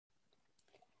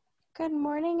Good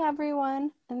morning,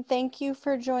 everyone, and thank you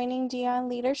for joining Dion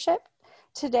Leadership.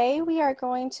 Today, we are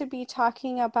going to be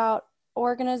talking about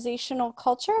organizational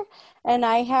culture, and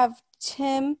I have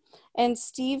Tim and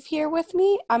Steve here with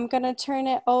me. I'm going to turn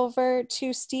it over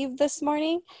to Steve this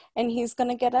morning, and he's going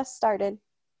to get us started.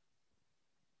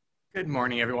 Good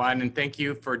morning, everyone, and thank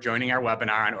you for joining our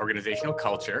webinar on organizational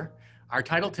culture. Our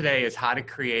title today is How to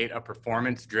Create a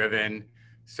Performance-Driven,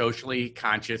 Socially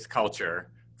Conscious Culture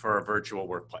for a Virtual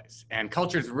Workplace. And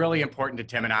culture is really important to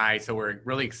Tim and I, so we're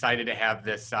really excited to have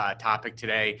this topic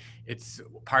today. It's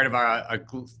part of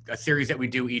a series that we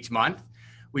do each month.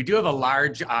 We do have a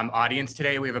large audience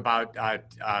today. We have about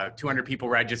 200 people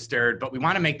registered, but we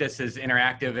want to make this as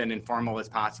interactive and informal as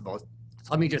possible. So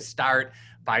let me just start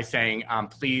by saying,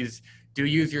 please do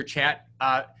use your chat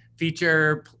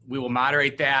feature. We will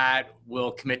moderate that.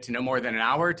 We'll commit to no more than an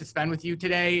hour to spend with you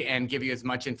today and give you as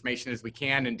much information as we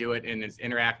can and do it in as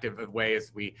interactive a way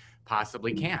as we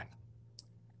possibly can.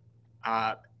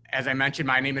 As I mentioned,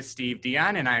 my name is Steve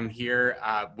Dion, and I'm here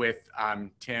with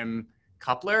Tim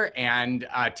Kuppler. And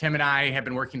Tim and I have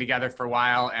been working together for a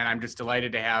while, and I'm just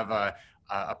delighted to have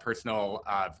a personal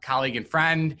colleague and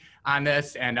friend on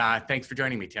this. And thanks for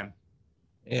joining me, Tim.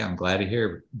 Hey, I'm glad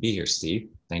to be here, Steve.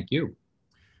 Thank you.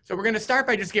 So we're going to start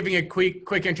by just giving a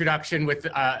quick introduction with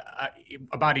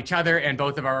about each other and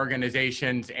both of our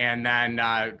organizations, and then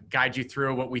guide you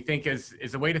through what we think is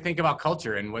a way to think about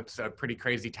culture and what's a pretty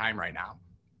crazy time right now.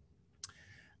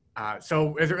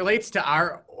 So as it relates to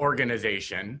our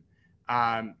organization,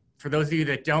 for those of you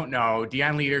that don't know,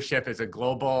 Dion Leadership is a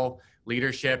global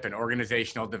leadership and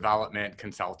organizational development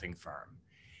consulting firm.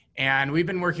 And we've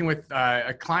been working with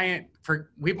clients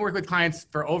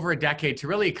for over a decade to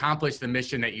really accomplish the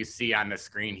mission that you see on the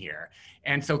screen here.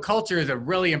 And so culture is a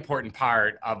really important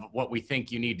part of what we think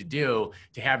you need to do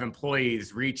to have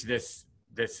employees reach this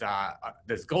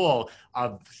goal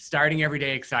of starting every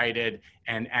day excited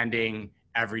and ending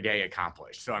every day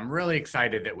accomplished. So I'm really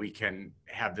excited that we can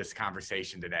have this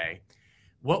conversation today.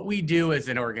 What we do as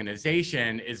an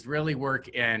organization is really work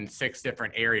in 6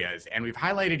 different areas. And we've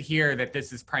highlighted here that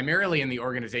this is primarily in the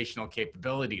organizational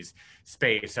capabilities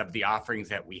space of the offerings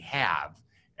that we have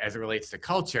as it relates to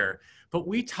culture. But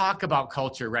we talk about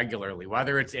culture regularly,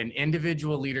 whether it's in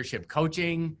individual leadership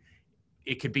coaching,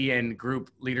 it could be in group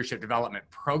leadership development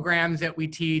programs that we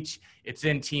teach, it's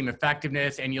in team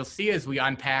effectiveness. And you'll see as we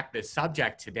unpack this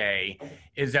subject today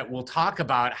is that we'll talk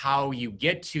about how you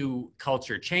get to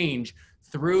culture change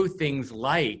through things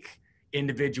like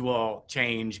individual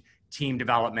change, team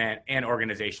development, and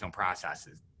organizational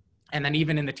processes. And then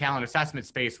even in the talent assessment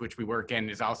space, which we work in,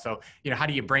 is also, how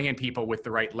do you bring in people with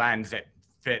the right lens that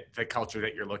fit the culture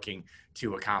that you're looking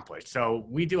to accomplish? So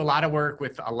we do a lot of work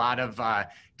with a lot of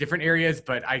different areas,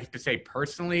 but I have to say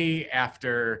personally,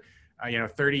 after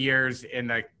 30 years in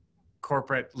the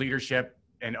corporate leadership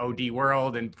and OD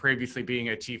world, and previously being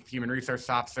a chief human resource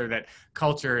officer, that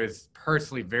culture is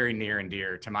personally very near and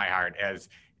dear to my heart. As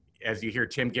you hear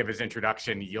Tim give his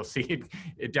introduction, you'll see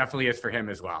it definitely is for him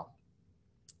as well.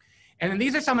 And then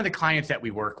these are some of the clients that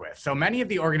we work with. So many of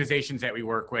the organizations that we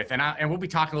work with, and we'll be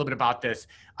talking a little bit about this,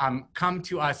 come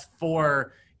to us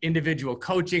for individual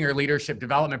coaching or leadership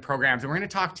development programs. And we're going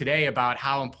to talk today about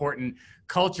how important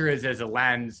culture is as a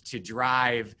lens to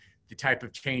drive the type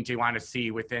of change they want to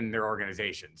see within their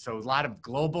organization. So a lot of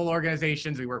global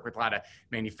organizations, we work with a lot of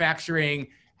manufacturing,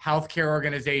 healthcare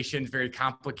organizations, very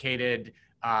complicated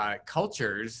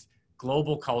cultures,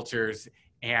 global cultures,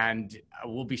 and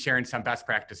we'll be sharing some best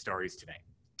practice stories today.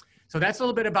 So that's a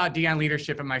little bit about Dion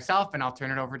Leadership and myself, and I'll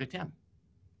turn it over to Tim.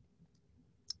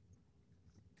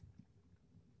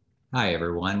 Hi,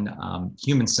 everyone.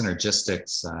 Human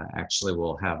Synergistics actually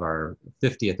will have our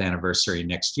 50th anniversary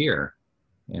next year.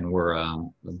 And we're a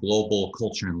global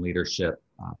culture and leadership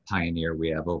pioneer. We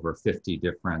have over 50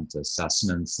 different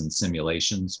assessments and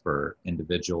simulations for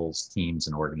individuals, teams,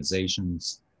 and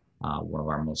organizations. One of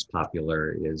our most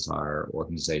popular is our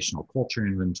organizational culture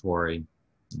inventory,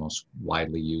 the most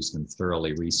widely used and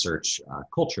thoroughly researched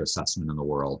culture assessment in the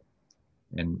world.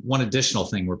 And one additional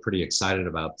thing we're pretty excited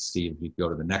about, Steve, if you go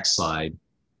to the next slide,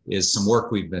 is some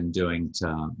work we've been doing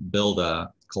to build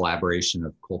a collaboration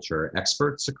of culture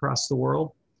experts across the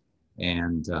world.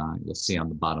 And you'll see on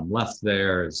the bottom left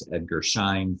there is Edgar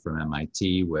Schein from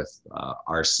MIT with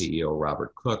our CEO,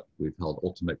 Robert Cook. We've held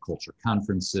ultimate culture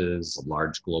conferences, a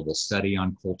large global study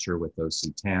on culture with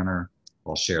O.C. Tanner.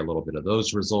 I'll share a little bit of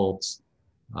those results.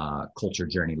 Culture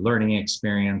journey learning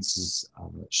experiences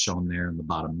shown there in the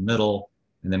bottom middle.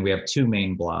 And then we have 2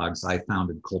 main blogs. I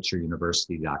founded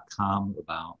cultureuniversity.com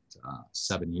about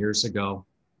 7 years ago.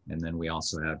 And then we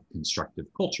also have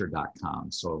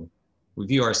constructiveculture.com. So we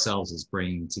view ourselves as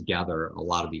bringing together a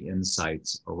lot of the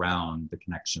insights around the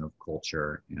connection of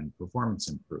culture and performance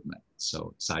improvement.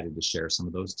 So excited to share some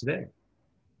of those today.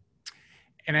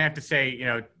 And I have to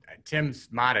say, Tim's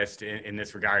modest in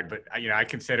this regard, but I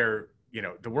consider,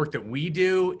 the work that we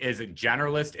do is a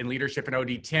generalist in leadership and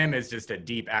OD. Tim is just a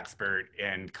deep expert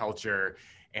in culture,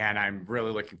 and I'm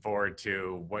really looking forward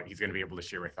to what he's going to be able to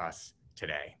share with us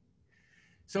today.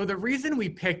 So the reason we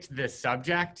picked this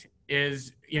subject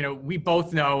is, we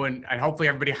both know, and hopefully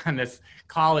everybody on this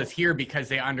call is here because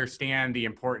they understand the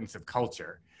importance of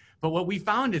culture. But what we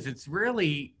found is it's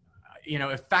really,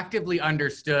 effectively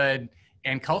understood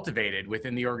and cultivated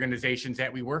within the organizations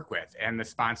that we work with, and the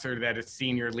sponsor that a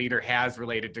senior leader has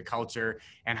related to culture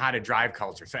and how to drive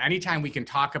culture. So anytime we can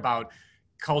talk about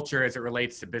culture as it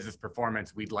relates to business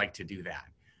performance, we'd like to do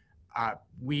that.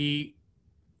 We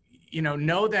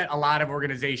know that a lot of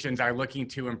organizations are looking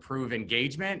to improve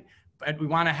engagement, but we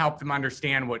want to help them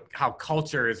understand how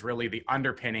culture is really the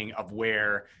underpinning of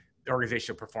where the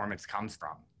organizational performance comes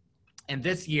from. And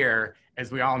this year,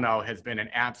 as we all know, has been an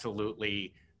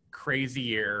absolutely crazy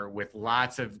year with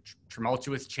lots of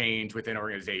tumultuous change within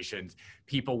organizations,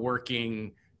 people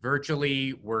working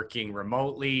virtually, working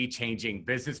remotely, changing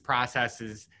business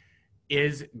processes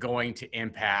is going to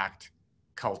impact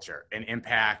culture and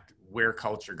impact where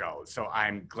culture goes. So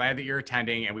I'm glad that you're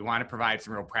attending, and we want to provide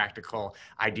some real practical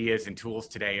ideas and tools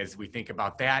today as we think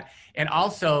about that. And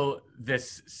also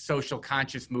this social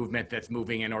conscious movement that's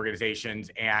moving in organizations.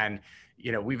 And,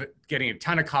 we've getting a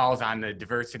ton of calls on the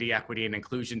diversity, equity, and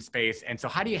inclusion space. And so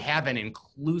how do you have an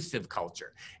inclusive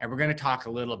culture? And we're going to talk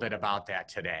a little bit about that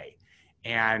today.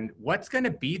 And what's going to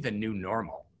be the new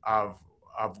normal of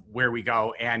where we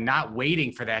go, and not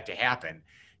waiting for that to happen.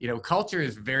 Culture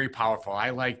is very powerful.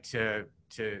 I like to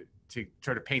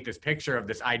sort of paint this picture of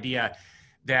this idea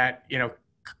that,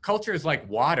 culture is like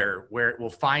water, where it will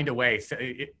find a way. So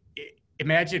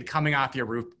imagine coming off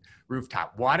your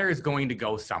rooftop. Water is going to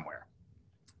go somewhere.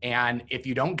 And if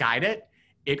you don't guide it,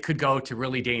 it could go to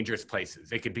really dangerous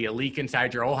places. It could be a leak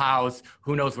inside your old house.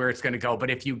 Who knows where it's going to go?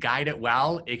 But if you guide it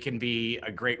well, it can be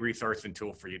a great resource and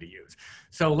tool for you to use.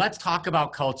 So let's talk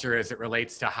about culture as it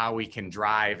relates to how we can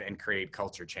drive and create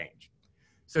culture change.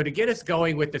 So to get us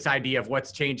going with this idea of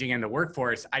what's changing in the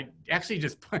workforce, I actually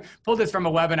just pulled this from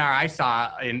a webinar I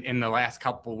saw in the last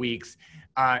couple of weeks.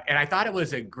 And I thought it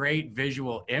was a great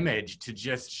visual image to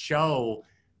just show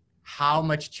how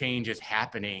much change is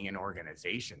happening in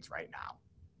organizations right now.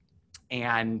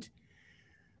 And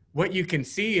what you can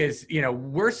see is,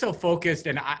 we're so focused,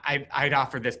 and I'd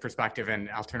offer this perspective, and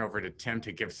I'll turn over to Tim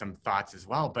to give some thoughts as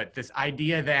well. But this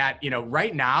idea that,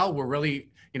 right now we're really,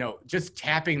 just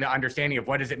tapping the understanding of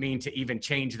what does it mean to even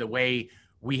change the way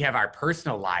we have our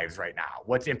personal lives right now.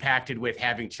 What's impacted with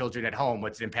having children at home?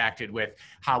 What's impacted with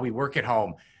how we work at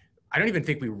home? I don't even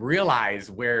think we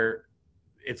realize where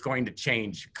it's going to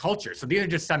change culture. So these are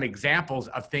just some examples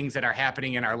of things that are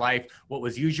happening in our life. What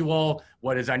was usual,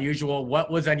 what is unusual, what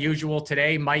was unusual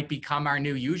today might become our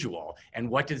new usual. And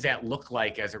what does that look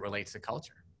like as it relates to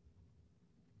culture?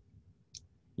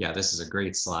 Yeah, this is a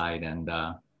great slide. And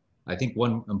I think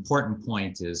one important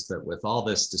point is that with all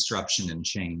this disruption and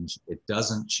change, it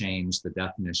doesn't change the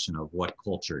definition of what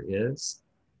culture is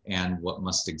and what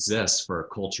must exist for a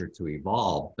culture to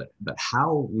evolve, but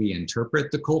how we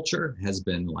interpret the culture has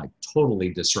been like totally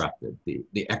disrupted.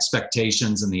 The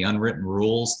expectations and the unwritten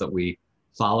rules that we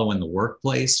follow in the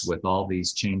workplace with all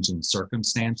these changing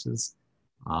circumstances,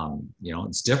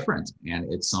 it's different,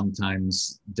 and it's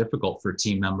sometimes difficult for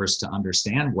team members to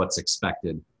understand what's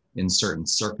expected in certain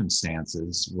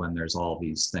circumstances when there's all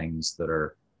these things that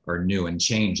are new and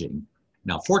changing.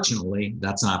 Now, fortunately,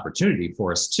 that's an opportunity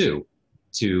for us too,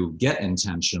 to get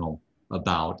intentional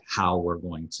about how we're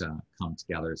going to come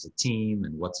together as a team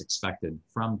and what's expected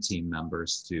from team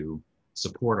members to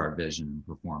support our vision and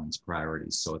performance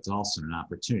priorities. So it's also an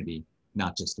opportunity,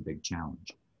 not just a big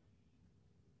challenge.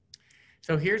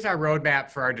 So here's our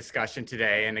roadmap for our discussion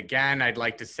today. And again, I'd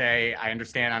like to say, I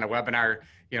understand on a webinar,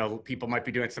 people might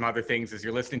be doing some other things as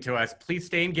you're listening to us. Please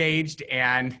stay engaged.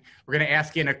 And we're going to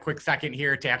ask you in a quick second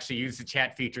here to actually use the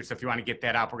chat feature. So if you want to get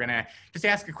that up, we're going to just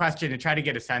ask a question and try to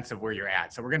get a sense of where you're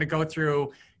at. So we're going to go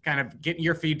through kind of getting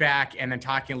your feedback and then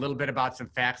talking a little bit about some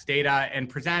facts, data, and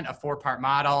present a 4-part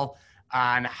model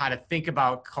on how to think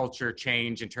about culture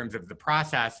change in terms of the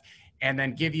process, and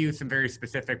then give you some very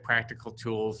specific practical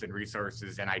tools and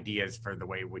resources and ideas for the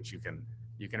way in which you can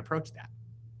approach that.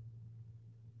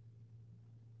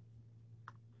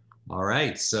 All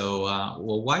right, so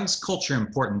well, why is culture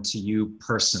important to you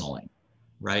personally?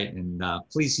 right? And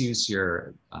please use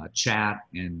your chat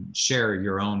and share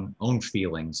your own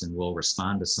feelings, and we'll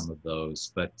respond to some of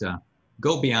those. But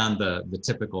go beyond the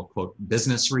typical quote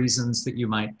business reasons that you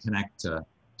might connect to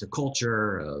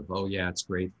culture of, oh yeah, it's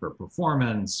great for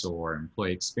performance or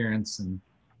employee experience. And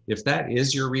if that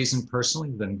is your reason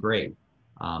personally, then great.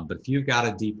 But if you've got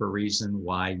a deeper reason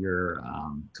why you're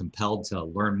compelled to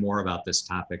learn more about this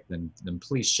topic, then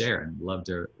please share, and I'd love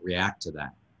to react to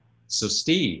that. So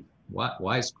Steve,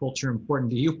 why is culture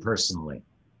important to you personally?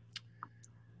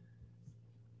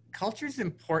 Culture is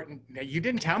important. You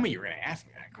didn't tell me you were going to ask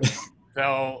me that question.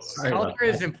 So culture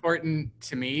is important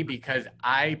to me because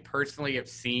I personally have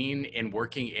seen in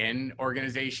working in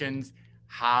organizations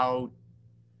how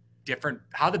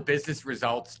the business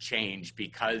results change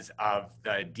because of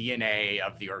the DNA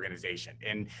of the organization,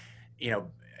 and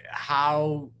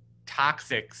how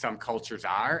toxic some cultures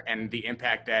are and the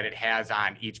impact that it has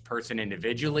on each person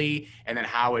individually, and then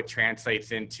how it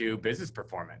translates into business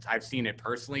performance. I've seen it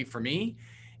personally for me,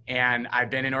 and I've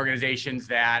been in organizations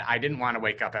that I didn't want to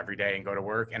wake up every day and go to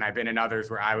work, and I've been in others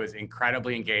where I was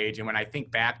incredibly engaged. And when I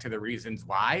think back to the reasons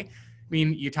why, I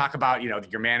mean, you talk about,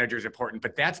 your manager is important,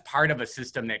 but that's part of a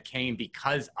system that came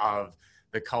because of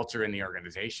the culture in the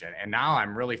organization. And now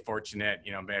I'm really fortunate,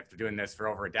 after doing this for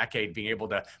over a decade, being able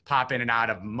to pop in and out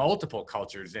of multiple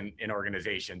cultures in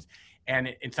organizations.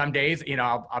 And in some days,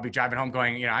 I'll be driving home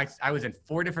going, I was in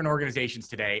 4 different organizations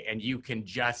today, and you can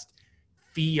just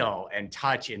feel and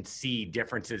touch and see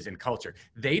differences in culture.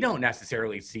 They don't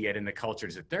necessarily see it in the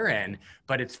cultures that they're in,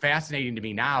 but it's fascinating to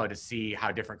me now to see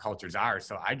how different cultures are.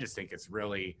 So I just think it's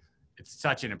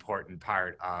such an important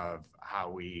part of how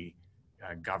we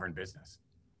govern business.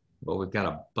 Well, we've got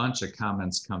a bunch of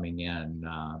comments coming in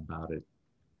about it.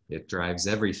 It drives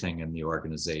everything in the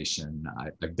organization.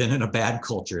 I've been in a bad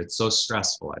culture. It's so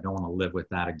stressful. I don't want to live with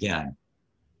that again.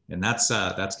 And that's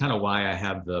kind of why I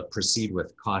have the proceed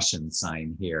with caution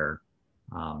sign here,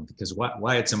 because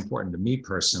why it's important to me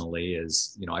personally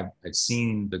is, I've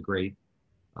seen the great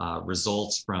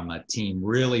results from a team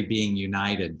really being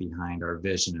united behind our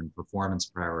vision and performance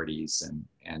priorities,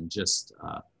 and just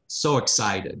so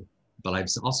excited. But I've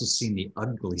also seen the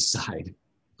ugly side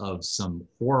of some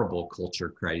horrible culture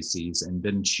crises and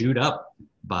been chewed up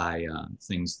by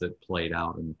things that played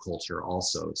out in the culture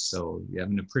also. So you have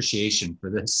an appreciation for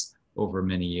this over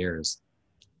many years.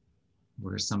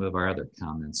 What are some of our other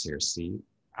comments here, Steve?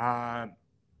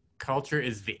 Culture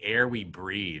is the air we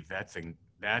breathe. That's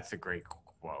a great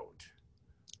quote.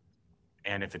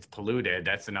 And if it's polluted,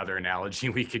 that's another analogy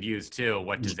we could use too.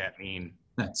 What does that mean?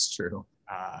 That's true.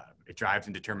 It drives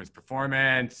and determines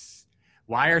performance.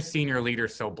 Why are senior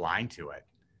leaders so blind to it?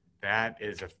 That's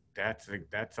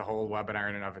a whole webinar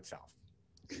in and of itself.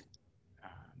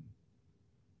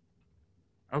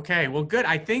 Okay, well, good.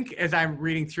 I think as I'm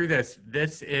reading through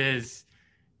this is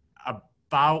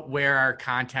about where our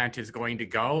content is going to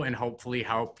go, and hopefully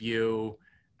help you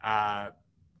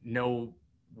know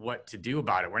what to do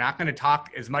about it. We're not going to talk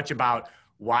as much about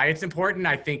why it's important.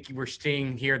 I think we're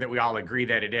seeing here that we all agree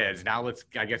that it is. Now let's,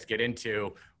 I guess, get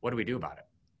into what do we do about it.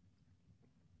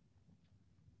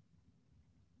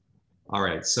 All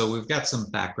right, so we've got some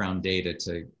background data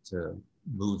to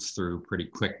move through pretty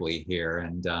quickly here.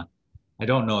 And I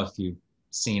don't know if you've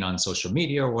seen on social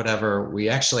media or whatever, we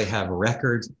actually have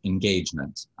record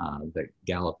engagement that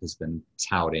Gallup has been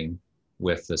touting,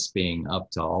 with this being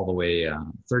up to all the way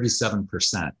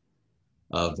 37%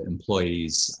 of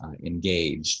employees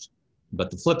engaged.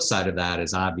 But the flip side of that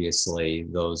is obviously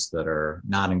those that are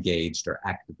not engaged or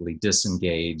actively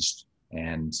disengaged.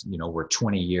 And, we're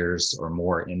 20 years or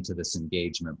more into this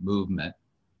engagement movement,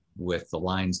 with the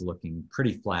lines looking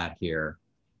pretty flat here.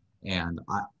 And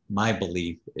my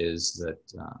belief is that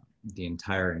the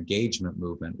entire engagement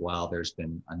movement, while there's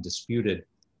been undisputed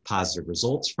positive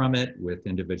results from it with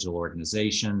individual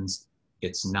organizations,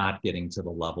 it's not getting to the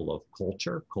level of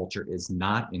culture. Culture is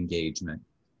not engagement.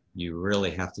 You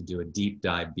really have to do a deep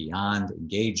dive beyond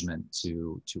engagement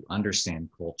to understand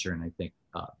culture. And I think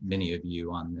many of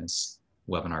you on this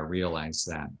webinar realize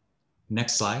that.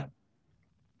 Next slide.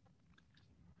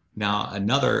 Now,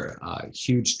 another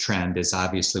huge trend is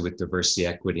obviously with diversity,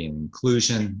 equity, and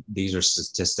inclusion. These are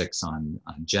statistics on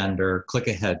gender. Click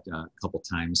ahead a couple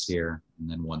times here, and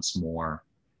then once more.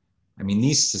 I mean,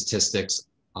 these statistics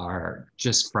are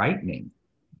just frightening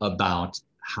about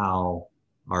how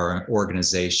our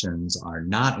organizations are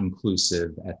not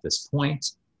inclusive at this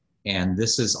point. And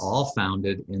this is all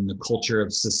founded in the culture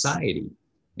of society.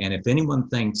 And if anyone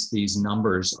thinks these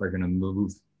numbers are going to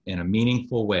move in a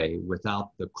meaningful way without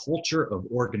the culture of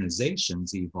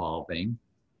organizations evolving,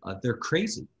 they're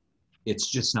crazy. It's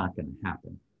just not going to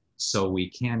happen. so we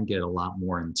can get a lot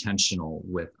more intentional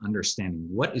with understanding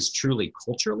what is truly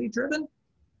culturally driven,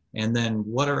 and then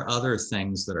what are other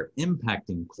things that are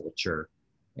impacting culture,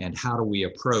 and how do we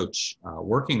approach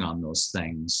working on those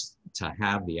things to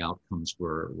have the outcomes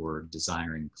we're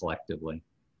desiring collectively.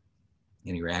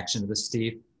 Any reaction to this,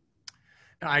 Steve?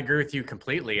 No, I agree with you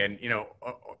completely. And,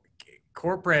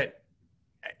 corporate,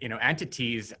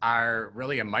 entities are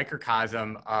really a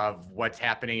microcosm of what's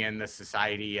happening in the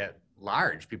society at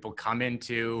large. People come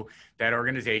into that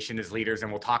organization as leaders,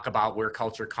 and we'll talk about where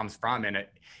culture comes from in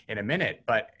a minute.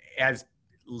 But as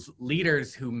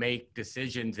leaders who make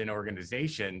decisions in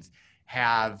organizations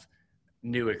have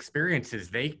new experiences,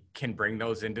 they can bring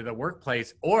those into the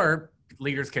workplace, or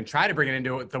leaders can try to bring it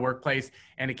into the workplace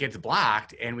and it gets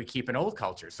blocked and we keep an old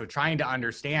culture. So trying to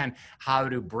understand how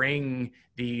to bring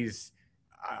these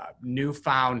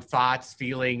newfound thoughts,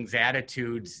 feelings,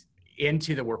 attitudes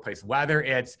into the workplace, whether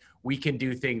it's we can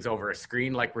do things over a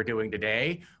screen like we're doing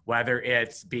today, whether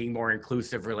it's being more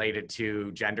inclusive related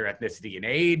to gender, ethnicity, and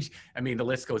age. I mean, the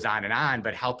list goes on,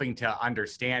 but helping to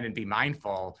understand and be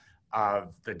mindful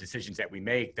of the decisions that we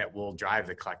make that will drive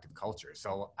the collective culture.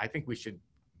 So I think we should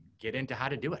get into how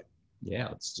to do it. Yeah,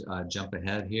 let's jump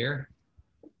ahead here.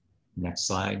 Next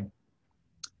slide.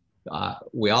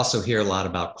 We also hear a lot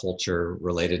about culture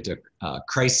related to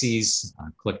crises.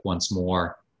 Click once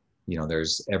more.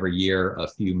 There's every year a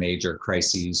few major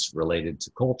crises related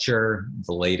to culture.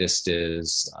 The latest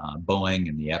is Boeing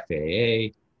and the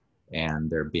FAA, and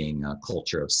there being a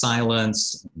culture of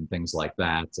silence and things like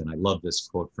that. And I love this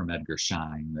quote from Edgar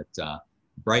Schein that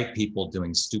bright people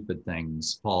doing stupid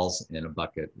things falls in a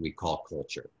bucket we call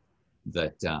culture.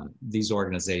 That these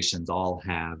organizations all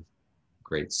have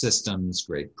great systems,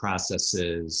 great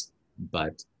processes,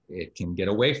 but it can get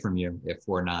away from you if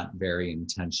we're not very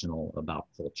intentional about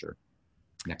culture.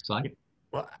 Next slide.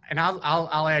 Well, and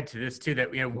I'll add to this too, that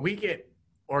we get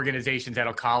organizations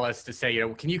that'll call us to say,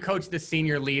 can you coach the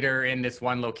senior leader in this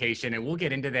one location? And we'll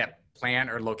get into that plant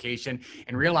or location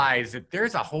and realize that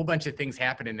there's a whole bunch of things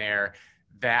happening there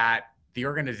that the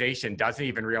organization doesn't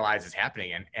even realize is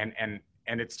happening. And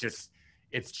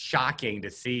it's shocking to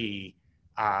see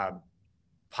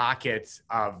pockets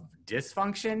of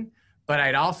dysfunction. But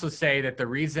I'd also say that the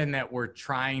reason that we're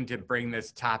trying to bring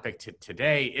this topic to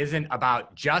today isn't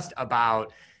just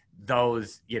about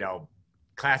those,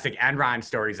 classic Enron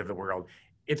stories of the world.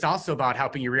 It's also about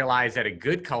helping you realize that a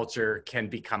good culture can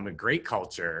become a great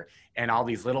culture, and all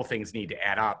these little things need to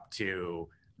add up to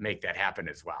make that happen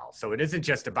as well. So it isn't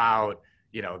just about,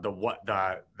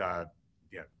 the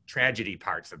tragedy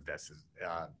parts of this,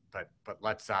 but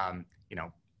let's,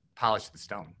 polish the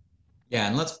stone. Yeah,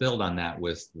 and let's build on that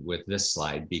with this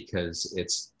slide, because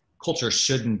culture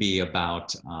shouldn't be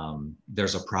about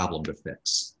there's a problem to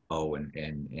fix.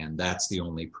 And that's the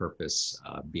only purpose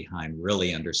behind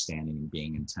really understanding and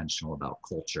being intentional about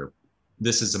culture.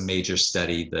 This is a major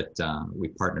study that we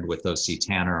partnered with O.C.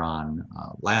 Tanner on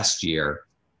last year,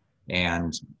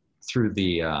 and through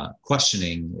the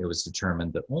questioning, it was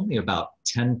determined that only about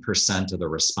 10% of the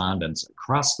respondents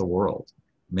across the world,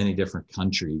 many different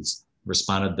countries,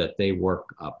 responded that they work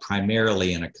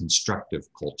primarily in a constructive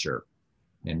culture.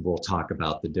 And we'll talk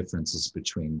about the differences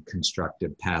between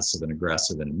constructive, passive, and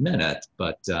aggressive in a minute.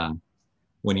 But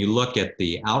when you look at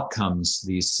the outcomes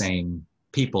these same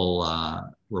people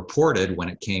reported when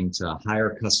it came to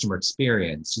higher customer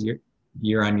experience,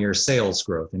 year-on-year sales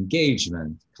growth,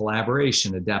 engagement,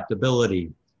 collaboration,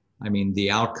 adaptability, I mean, the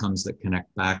outcomes that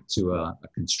connect back to a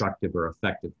constructive or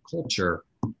effective culture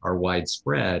are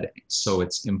widespread. So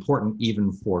it's important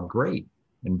even for great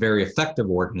and very effective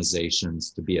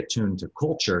organizations to be attuned to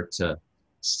culture, to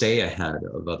stay ahead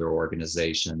of other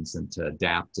organizations and to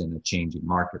adapt in a changing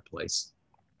marketplace.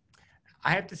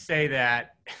 I have to say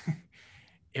that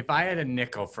if I had a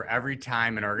nickel for every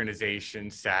time an organization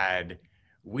said,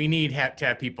 we need to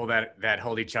have people that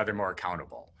hold each other more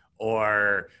accountable,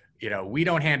 or, we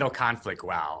don't handle conflict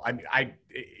well,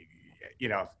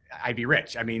 I'd be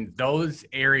rich. I mean, those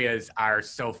areas are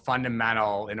so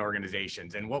fundamental in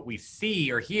organizations. And what we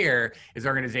see or hear is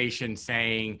organizations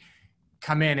saying,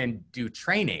 come in and do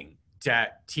training to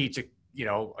teach,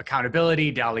 accountability,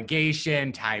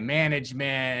 delegation, time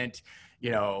management,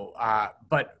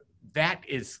 but that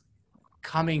is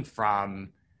coming from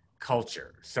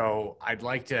culture. So I'd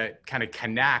like to kind of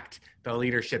connect the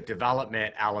leadership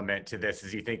development element to this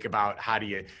as you think about how do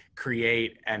you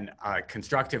create a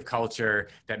constructive culture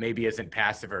that maybe isn't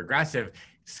passive or aggressive.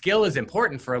 Skill is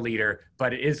important for a leader,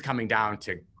 but it is coming down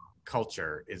to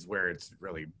culture is where it's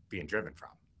really being driven from.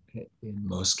 In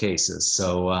most cases.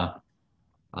 So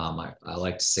I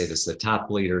like to say this, the top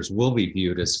leaders will be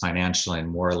viewed as financially and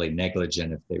morally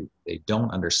negligent if they don't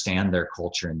understand their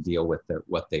culture and deal with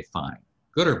what they find,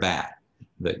 good or bad,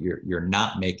 that you're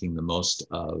not making the most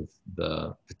of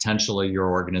the potential of your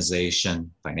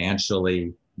organization,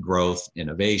 financially, growth,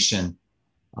 innovation,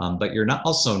 but you're not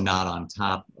also not on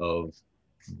top of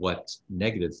what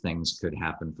negative things could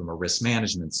happen from a risk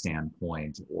management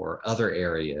standpoint or other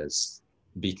areas,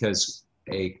 because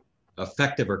a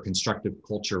effective or constructive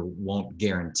culture won't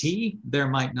guarantee there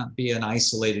might not be an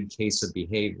isolated case of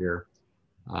behavior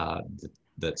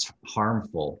that's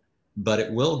harmful, but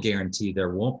it will guarantee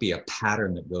there won't be a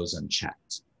pattern that goes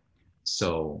unchecked.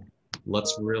 So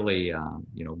let's really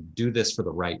do this for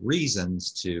the right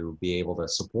reasons to be able to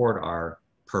support our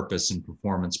purpose and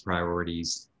performance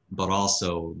priorities, but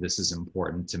also this is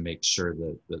important to make sure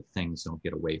that things don't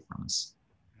get away from us.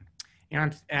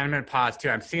 And I'm going to pause too.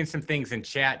 I'm seeing some things in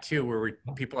chat too, where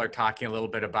people are talking a little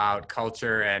bit about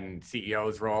culture and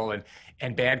CEO's role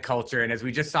and bad culture. And as we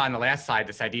just saw on the last slide,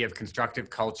 this idea of constructive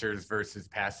cultures versus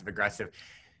passive aggressive.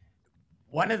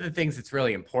 One of the things that's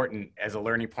really important as a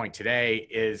learning point today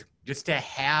is just to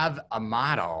have a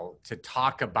model to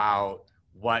talk about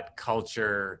what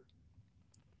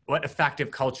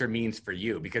effective culture means for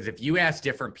you. Because if you ask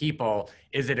different people,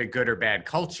 is it a good or bad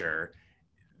culture?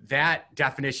 That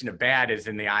definition of bad is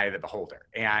in the eye of the beholder.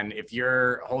 And if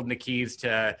you're holding the keys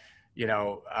to,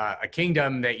 a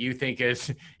kingdom that you think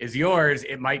is yours,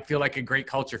 it might feel like a great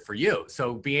culture for you.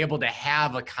 So be able to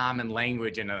have a common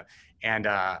language and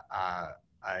a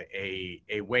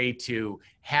way to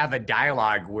have a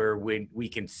dialogue where we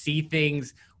can see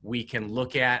things, we can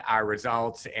look at our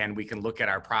results, and we can look at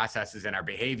our processes and our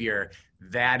behavior.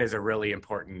 That is a really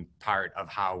important part of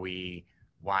how we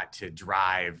want to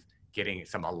drive getting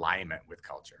some alignment with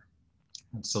culture.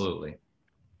 Absolutely.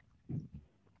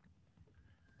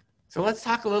 So let's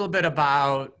talk a little bit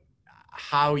about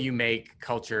how you make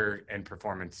culture and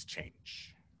performance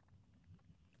change.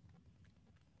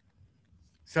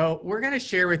 So we're going to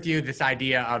share with you this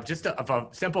idea of just of a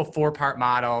simple 4-part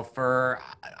model. For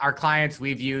our clients,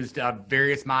 we've used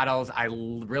various models. I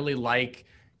really like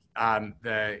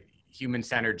the Human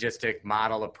Synergistic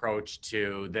model approach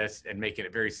to this and making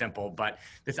it very simple. But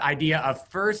this idea of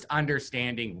first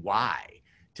understanding why,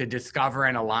 to discover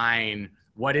and align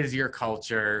what is your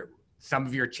culture. Some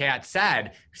of your chat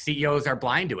said CEOs are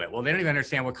blind to it. Well, they don't even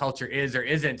understand what culture is or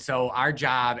isn't. So our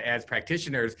job as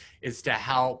practitioners is to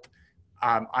help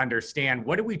understand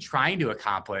what are we trying to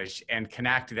accomplish and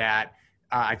connect that.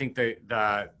 I think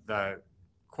the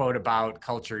quote about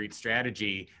culture eats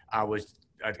strategy was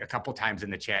a couple times in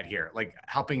the chat here, like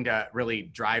helping to really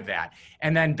drive that.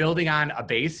 And then building on a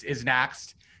base is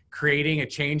next, creating a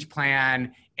change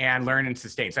plan and learn and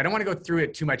sustain. So I don't want to go through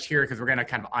it too much here because we're going to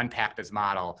kind of unpack this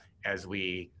model as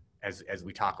we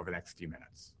talk over the next few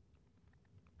minutes.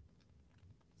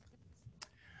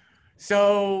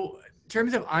 So in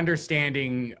terms of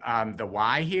understanding the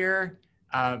why here,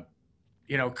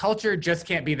 culture just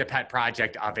can't be the pet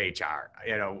project of HR.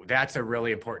 That's a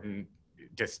really important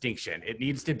distinction. It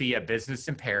needs to be a business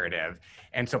imperative.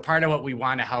 And so part of what we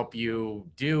want to help you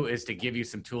do is to give you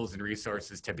some tools and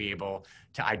resources to be able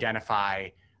to identify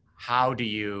how do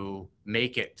you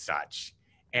make it such,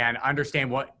 and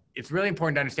understand it's really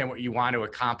important to understand what you want to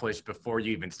accomplish before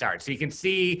you even start. So you can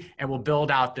see, and we'll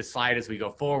build out the slide as we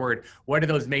go forward, what are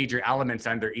those major elements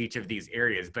under each of these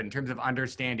areas. But in terms of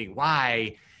understanding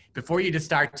why, before you just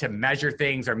start to measure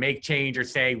things or make change or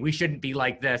say, we shouldn't be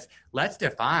like this, let's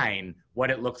define what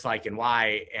it looks like and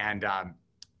why. And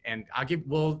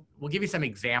we'll give you some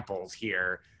examples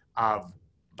here of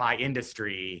by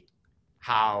industry,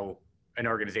 how an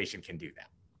organization can do that.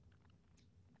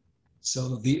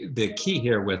 So the key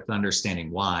here with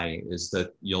understanding why is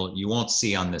that you won't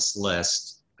see on this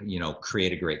list,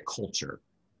 create a great culture,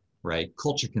 right?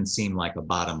 Culture can seem like a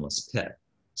bottomless pit.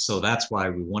 So that's why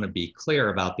we want to be clear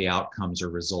about the outcomes or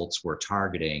results we're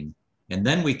targeting. And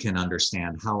then we can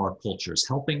understand how our culture is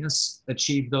helping us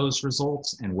achieve those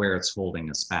results and where it's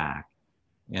holding us back.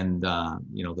 And,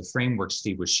 the framework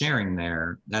Steve was sharing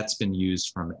there, that's been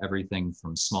used from everything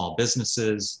from small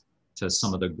businesses to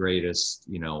some of the greatest,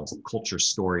 culture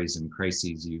stories and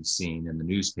crises you've seen in the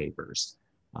newspapers.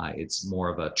 It's more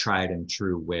of a tried and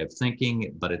true way of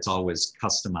thinking, but it's always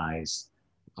customized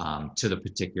to the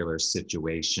particular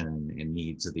situation and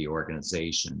needs of the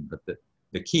organization. But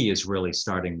the key is really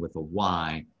starting with a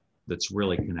why that's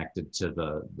really connected to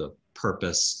the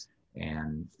purpose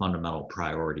and fundamental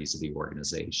priorities of the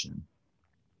organization.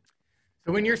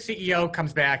 So when your CEO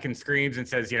comes back and screams and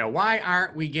says, why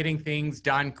aren't we getting things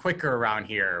done quicker around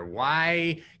here?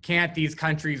 Why can't these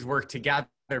countries work together?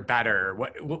 better,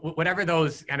 whatever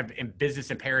those kind of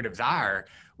business imperatives are,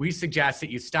 we suggest that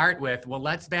you start with, well,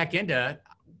 let's back into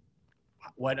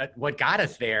what got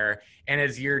us there. And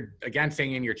as you're again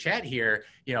saying in your chat here,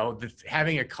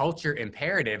 having a culture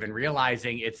imperative and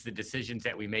realizing it's the decisions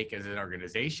that we make as an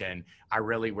organization are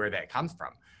really where that comes from.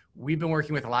 We've been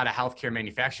working with a lot of healthcare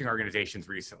manufacturing organizations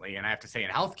recently. And I have to say in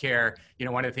healthcare,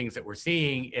 one of the things that we're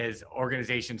seeing is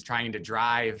organizations trying to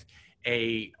drive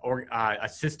a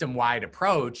system-wide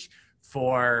approach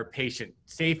for patient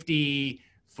safety,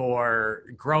 for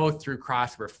growth through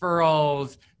cross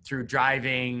referrals, through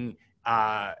driving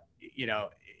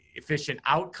efficient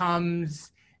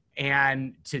outcomes.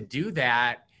 And to do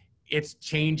that, it's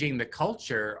changing the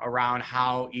culture around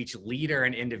how each leader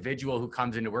and individual who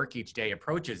comes into work each day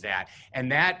approaches that.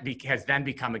 And that has then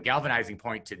become a galvanizing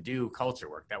point to do culture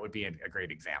work. That would be a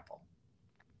great example.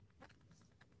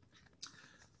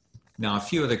 Now, a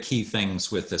few of the key things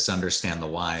with this understand the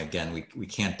why. Again, we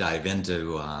can't dive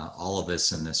into all of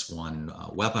this in this one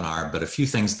webinar, but a few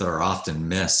things that are often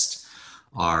missed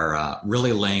are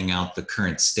really laying out the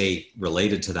current state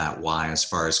related to that why as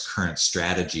far as current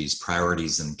strategies,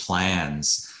 priorities, and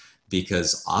plans,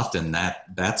 because often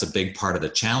that's a big part of the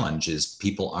challenge is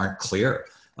people aren't clear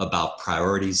about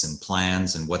priorities and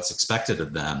plans and what's expected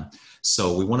of them.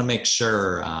 So we want to make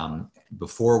sure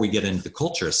before we get into the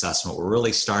culture assessment, we're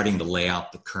really starting to lay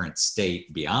out the current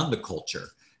state beyond the culture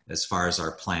as far as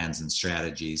our plans and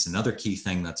strategies. Another key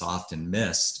thing that's often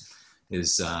missed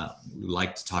is we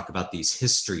like to talk about these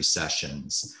history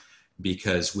sessions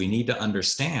because we need to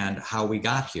understand how we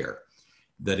got here,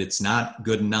 that it's not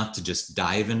good enough to just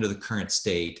dive into the current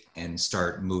state and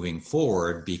start moving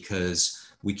forward because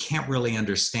we can't really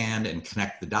understand and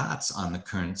connect the dots on the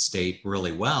current state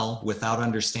really well without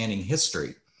understanding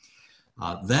history.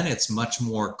 Then it's much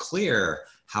more clear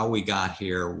how we got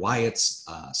here, why it's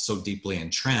so deeply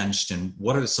entrenched, and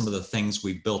what are some of the things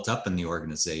we built up in the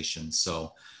organization.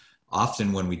 So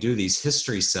often when we do these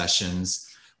history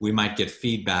sessions, we might get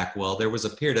feedback, well, there was a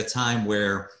period of time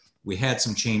where we had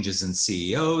some changes in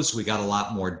CEOs, we got a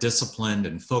lot more disciplined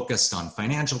and focused on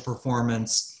financial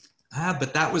performance,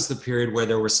 but that was the period where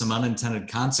there were some unintended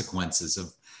consequences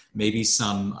of maybe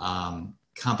some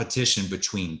competition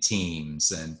between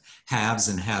teams and haves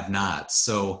and have-nots.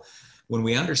 So when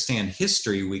we understand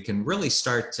history, we can really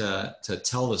start to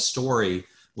tell the story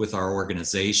with our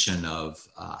organization of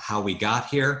how we got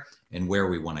here and where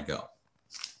we want to go.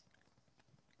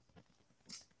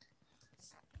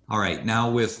 All right, now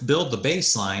with Build the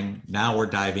Baseline, now we're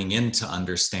diving into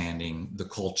understanding the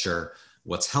culture,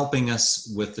 what's helping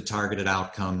us with the targeted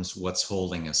outcomes, what's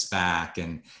holding us back.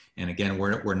 And again,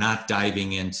 we're not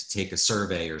diving in to take a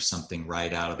survey or something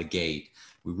right out of the gate.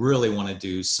 We really want to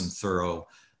do some thorough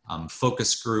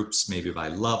focus groups, maybe by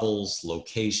levels,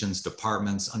 locations,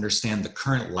 departments, understand the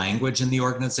current language in the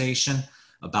organization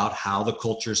about how the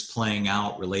culture is playing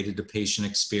out related to patient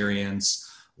experience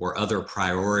or other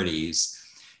priorities.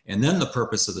 And then the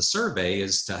purpose of the survey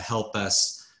is to help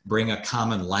us bring a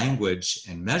common language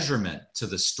and measurement to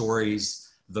the stories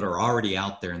that are already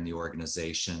out there in the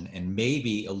organization and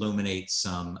maybe illuminate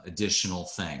some additional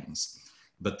things.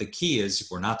 But the key is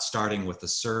we're not starting with a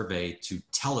survey to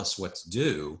tell us what to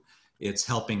do. It's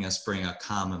helping us bring a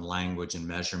common language and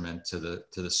measurement to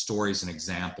the stories and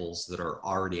examples that are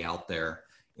already out there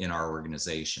in our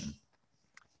organization.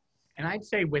 And I'd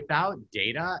say without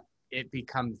data, it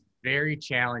becomes very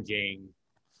challenging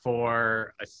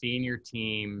for a senior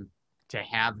team to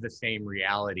have the same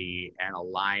reality and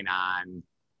align on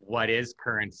what is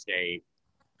current state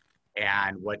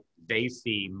and what they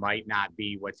see might not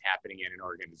be what's happening in an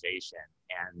organization.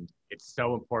 And it's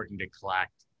so important to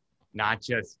collect not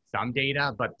just some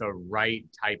data, but the right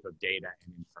type of data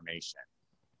and information.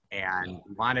 And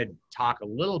we want to talk a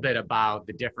little bit about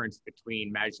the difference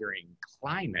between measuring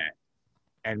climate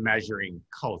and measuring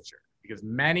culture, because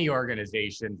many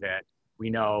organizations that we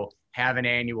know have an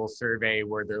annual survey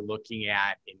where they're looking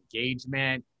at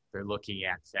engagement, they're looking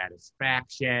at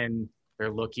satisfaction,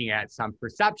 they're looking at some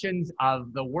perceptions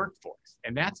of the workforce,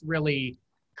 and that's really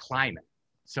climate.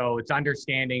 So it's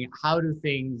understanding how do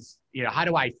things, how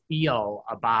do I feel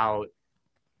about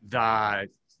the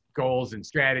goals and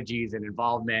strategies and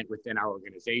involvement within our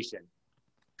organization.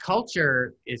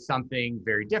 Culture is something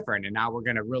very different. And now we're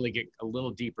going to really get a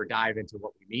little deeper dive into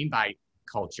what we mean by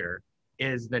culture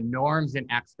is the norms and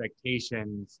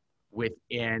expectations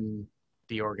within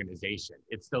the organization.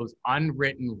 It's those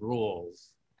unwritten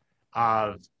rules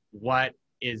of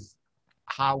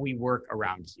how we work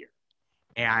around here.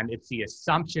 And it's the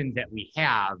assumption that we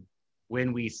have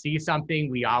when we see something,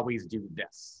 we always do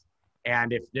this.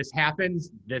 And if this happens,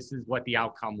 this is what the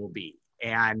outcome will be.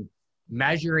 And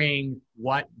measuring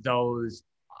what those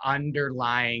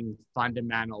underlying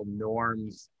fundamental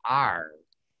norms are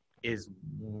is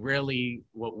really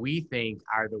what we think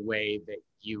are the way that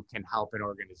you can help an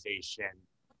organization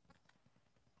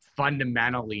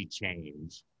fundamentally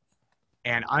change.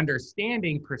 And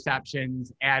understanding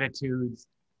perceptions, attitudes,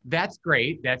 that's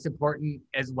great. That's important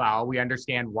as well. We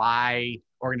understand why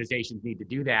organizations need to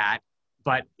do that,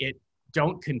 but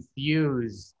don't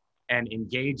confuse an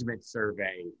engagement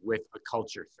survey with a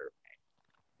culture survey.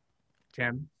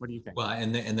 Tim, what do you think? Well,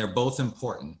 and they're both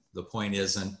important. The point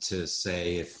isn't to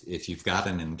say if you've got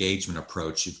an engagement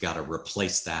approach, you've got to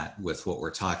replace that with what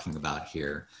we're talking about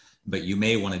here. But you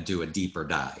may want to do a deeper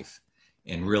dive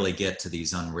and really get to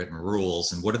these unwritten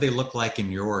rules. And what do they look like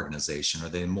in your organization? Are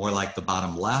they more like the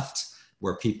bottom left,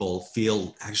 where people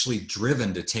feel actually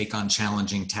driven to take on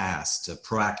challenging tasks, to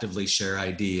proactively share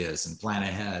ideas and plan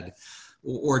ahead?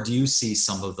 Or do you see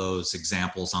some of those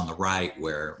examples on the right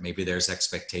where maybe there's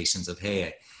expectations of, hey,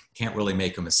 I can't really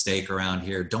make a mistake around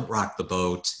here, don't rock the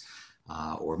boat,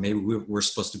 or maybe we're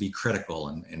supposed to be critical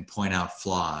and point out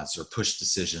flaws or push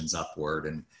decisions upward,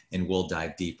 and we'll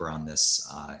dive deeper on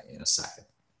this in a second.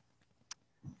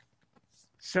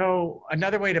 So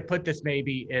another way to put this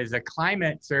maybe is a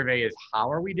climate survey is how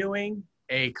are we doing?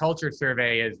 A culture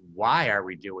survey is why are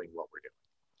we doing what we're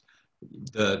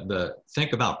doing?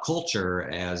 Think about culture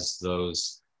as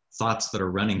those thoughts that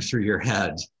are running through your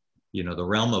head. You know, the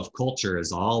realm of culture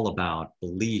is all about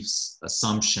beliefs,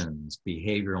 assumptions,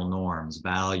 behavioral norms,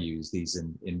 values, these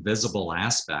invisible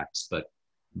aspects,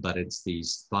 but it's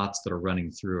these thoughts that are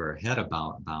running through our head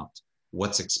about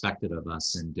what's expected of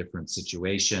us in different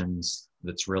situations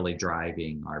that's really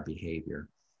driving our behavior.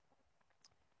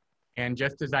 And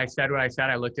just as I said what I said,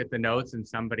 I looked at the notes and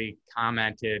somebody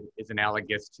commented is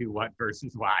analogous to what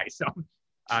versus why. So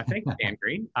thanks, Dan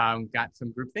Green. Got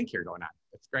some groupthink here going on.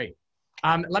 That's great.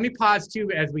 Let me pause too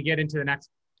as we get into the next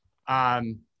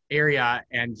area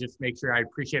and just make sure I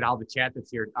appreciate all the chat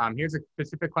that's here. Here's a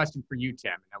specific question for you,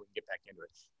 Tim, and then we can get back into it.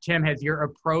 Tim, has your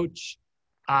approach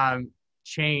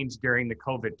changed during the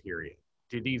COVID period?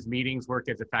 Do these meetings work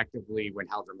as effectively when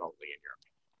held remotely in your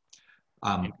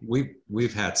opinion?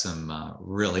 We've had some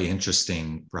really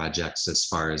interesting projects as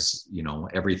far as, you know,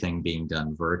 everything being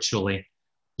done virtually.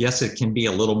 Yes, it can be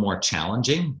a little more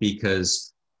challenging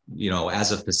because, you know,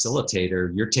 as a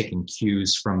facilitator, you're taking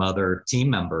cues from other team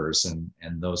members and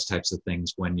those types of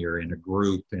things when you're in a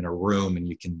group, in a room, and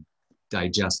you can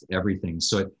digest everything.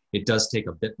 So it does take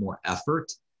a bit more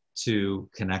effort to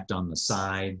connect on the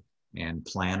side and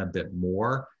plan a bit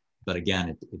more. But again,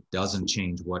 it doesn't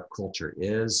change what culture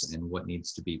is and what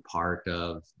needs to be part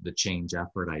of the change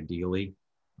effort ideally.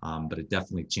 But it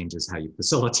definitely changes how you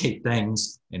facilitate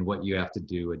things and what you have to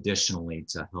do additionally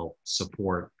to help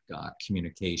support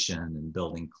communication and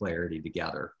building clarity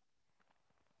together.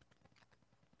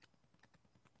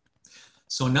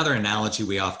 So another analogy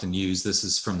we often use, this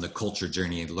is from the culture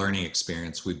journey and learning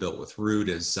experience we built with Root,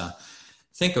 is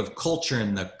think of culture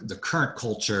and the current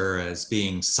culture as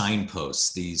being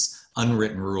signposts, these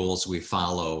unwritten rules we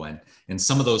follow. And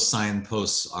some of those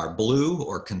signposts are blue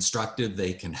or constructive.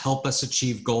 They can help us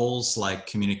achieve goals like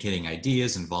communicating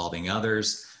ideas, involving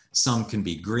others. Some can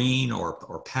be green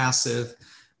or passive,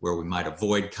 where we might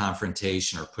avoid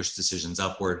confrontation or push decisions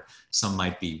upward. Some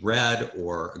might be red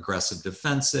or aggressive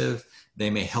defensive. They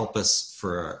may help us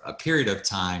for a period of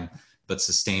time, but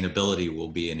sustainability will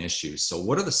be an issue. So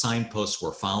what are the signposts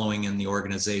we're following in the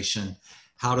organization?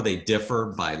 How do they differ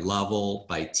by level,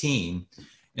 by team?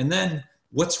 And then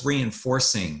what's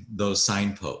reinforcing those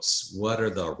signposts? What are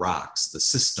the rocks, the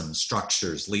systems,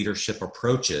 structures, leadership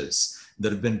approaches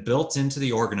that have been built into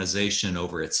the organization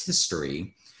over its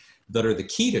history that are the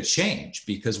key to change?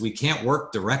 Because we can't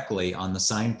work directly on the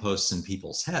signposts in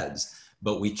people's heads,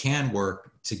 but we can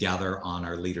work together on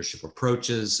our leadership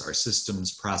approaches, our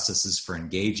systems, processes for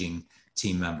engaging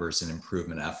team members in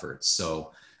improvement efforts.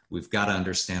 So we've got to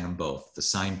understand them both, the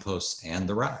signposts and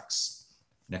the rocks.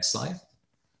 Next slide.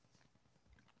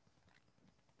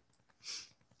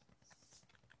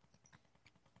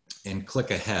 And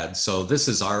click ahead. So this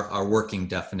is our working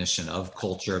definition of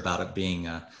culture, about it being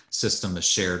a system of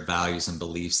shared values and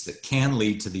beliefs that can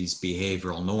lead to these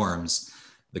behavioral norms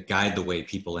that guide the way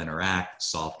people interact,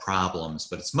 solve problems,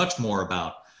 but it's much more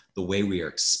about the way we are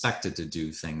expected to do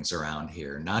things around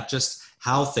here, not just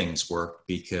how things work,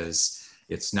 because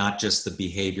it's not just the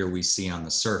behavior we see on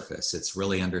the surface. It's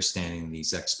really understanding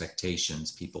these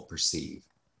expectations people perceive.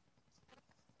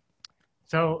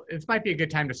 So this might be a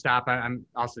good time to stop. I'm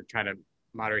also trying to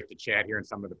moderate the chat here and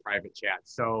some of the private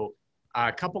chats. So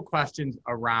a couple questions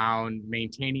around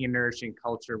maintaining a nourishing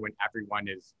culture when everyone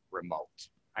is remote.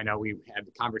 I know we had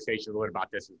the conversation a little bit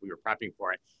about this as we were prepping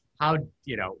for it. How,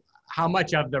 how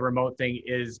much of the remote thing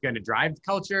is going to drive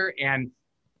culture, and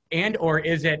or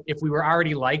is it, if we were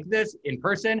already like this in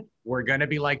person, we're going to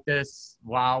be like this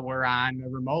while we're on a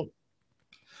remote?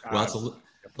 Well, it's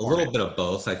a little bit of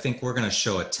both. I think we're going to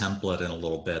show a template in a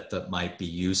little bit that might be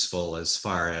useful as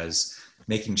far as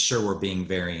making sure we're being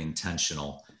very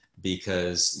intentional.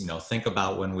 Because, think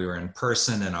about when we were in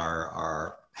person and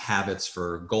our habits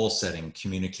for goal setting,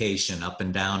 communication up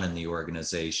and down in the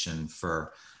organization,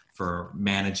 for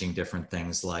managing different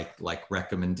things like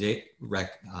recognition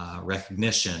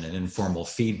and informal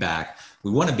feedback. We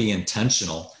want to be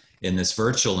intentional in this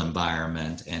virtual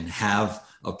environment and have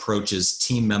approaches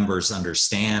team members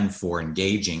understand for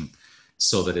engaging,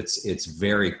 so that it's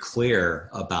very clear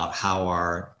about how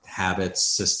our habits,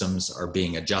 systems are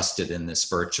being adjusted in this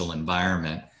virtual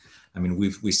environment. I mean,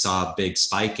 we saw a big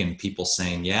spike in people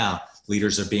saying, yeah,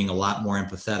 leaders are being a lot more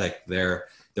empathetic. They're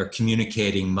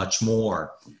communicating much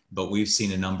more, but we've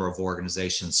seen a number of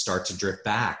organizations start to drift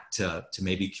back to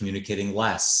maybe communicating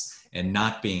less and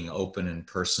not being open and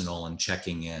personal and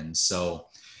checking in. So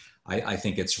I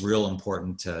think it's real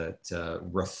important to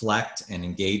reflect and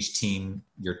engage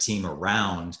your team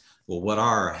around, well, what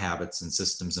are our habits and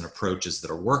systems and approaches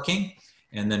that are working,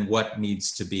 and then what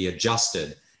needs to be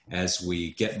adjusted as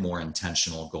we get more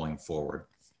intentional going forward.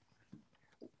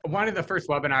 One of the first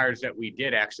webinars that we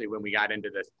did actually when we got into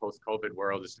this post-COVID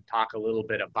world is to talk a little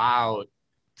bit about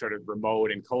sort of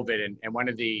remote and COVID. And one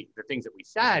of the things that we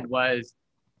said was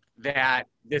that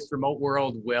this remote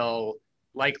world will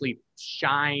likely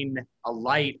shine a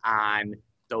light on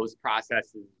those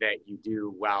processes that you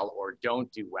do well or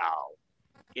don't do well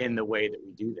in the way that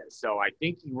we do this. So I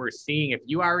think you were seeing, if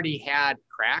you already had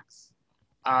cracks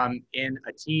in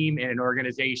a team, in an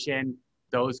organization,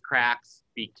 those cracks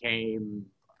became,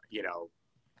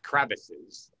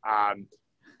 crevices.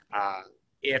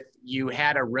 If you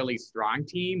had a really strong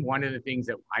team, one of the things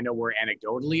that I know we're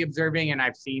anecdotally observing, and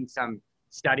I've seen some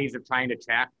studies of trying to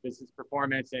track business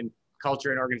performance and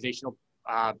culture and organizational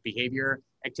behavior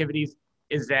activities,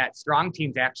 is that strong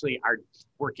teams actually are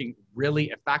working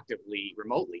really effectively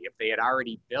remotely. If they had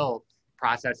already built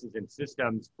processes and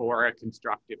systems for a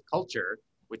constructive culture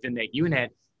within that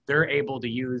unit, they're able to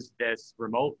use this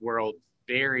remote world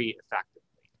very effectively.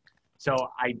 So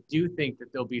I do think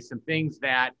that there'll be some things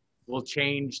that will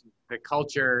change the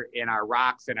culture in our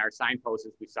rocks and our signposts,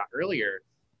 as we saw earlier.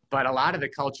 But a lot of the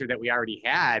culture that we already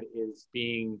had is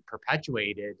being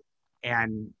perpetuated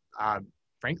and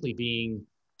frankly being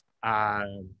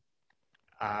highlighted,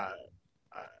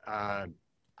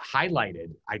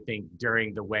 I think,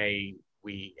 during the way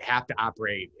we have to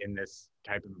operate in this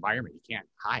type of environment. You can't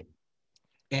hide.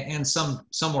 And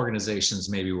some organizations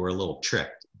maybe were a little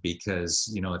tricked,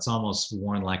 because it's almost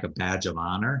worn like a badge of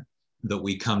honor that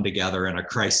we come together in a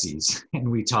crisis and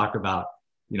we talk about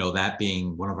that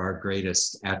being one of our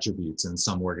greatest attributes in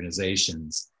some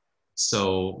organizations.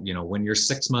 So when you're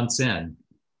 6 months in,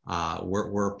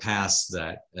 we're past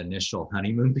that initial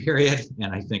honeymoon period,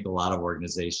 and I think a lot of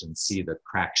organizations see the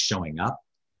cracks showing up,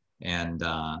 and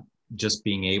just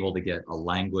being able to get a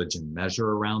language and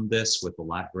measure around this with a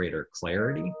lot greater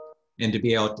clarity, and to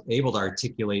be able to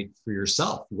articulate for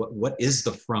yourself what is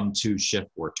the from to shift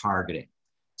we're targeting.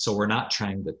 So we're not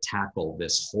trying to tackle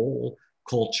this whole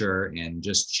culture and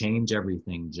just change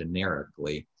everything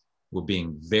generically. We're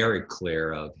being very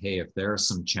clear of, hey, if there are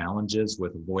some challenges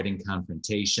with avoiding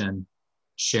confrontation,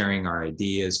 sharing our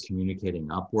ideas,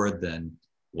 communicating upward, then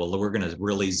we're going to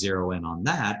really zero in on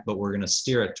that, but we're going to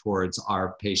steer it towards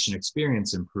our patient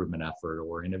experience improvement effort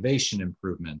or innovation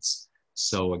improvements.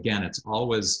 So again, it's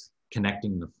always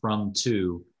connecting the from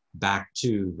to back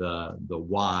to the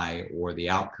why or the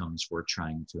outcomes we're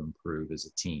trying to improve as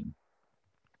a team.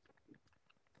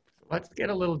 Let's get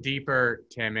a little deeper,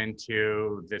 Tim,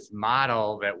 into this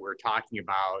model that we're talking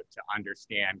about to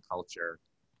understand culture.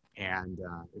 And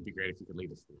it'd be great if you could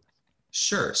lead us through this.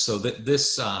 Sure. So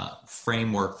this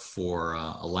framework for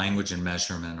a language and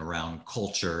measurement around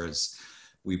culture is,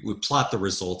 we plot the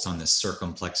results on this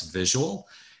circumplex visual,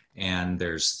 and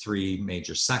there's 3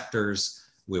 major sectors.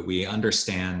 We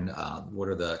understand what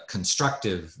are the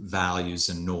constructive values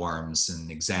and norms,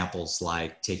 and examples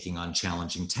like taking on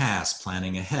challenging tasks,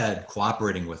 planning ahead,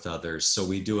 cooperating with others. So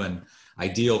we do an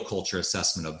ideal culture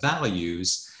assessment of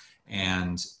values,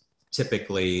 and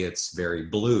typically it's very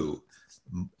blue.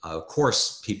 Of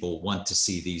course, people want to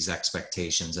see these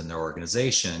expectations in their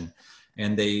organization,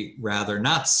 and they rather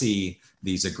not see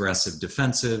these aggressive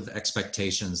defensive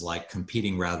expectations like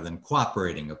competing rather than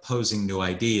cooperating, opposing new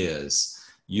ideas,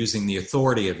 using the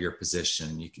authority of your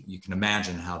position. You can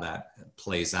imagine how that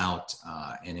plays out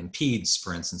and impedes,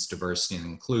 for instance, diversity and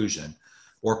inclusion.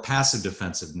 Or passive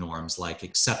defensive norms like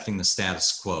accepting the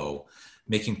status quo,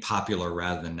 making popular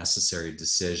rather than necessary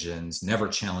decisions, never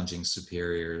challenging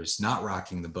superiors, not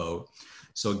rocking the boat.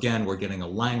 So again, we're getting a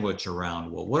language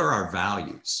around, well, what are our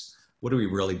values? What do we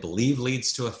really believe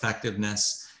leads to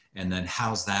effectiveness? And then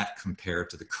how's that compare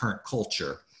to the current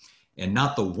culture? And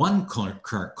not the one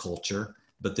current culture,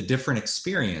 but the different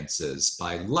experiences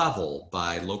by level,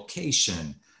 by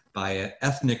location, by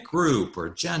ethnic group or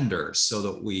gender, so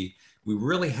that we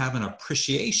really have an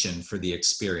appreciation for the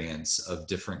experience of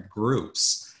different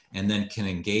groups and then can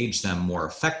engage them more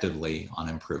effectively on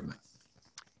improvement.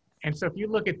 And so if you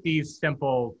look at these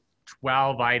simple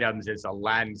 12 items as a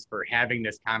lens for having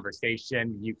this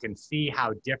conversation, you can see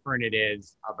how different it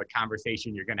is of a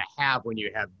conversation you're going to have when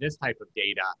you have this type of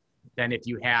data than if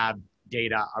you have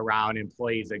data around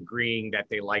employees agreeing that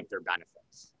they like their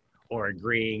benefits or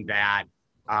agreeing that,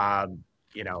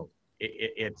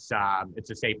 it's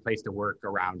a safe place to work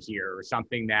around here, or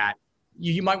something that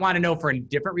you might want to know for a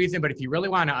different reason. But if you really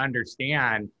want to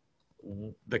understand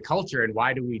the culture and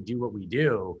why do we do what we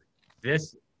do,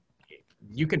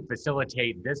 you can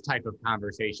facilitate this type of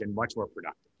conversation much more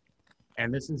productive.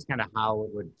 And this is kind of how it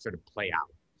would sort of play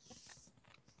out.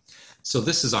 So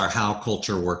this is our How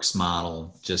Culture Works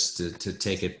model, just to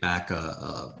take it back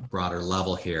a broader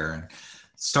level here. And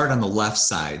start on the left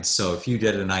side. So if you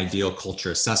did an ideal culture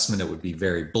assessment, it would be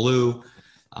very blue.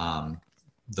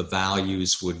 The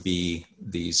values would be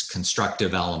these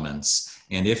constructive elements.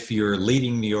 And if you're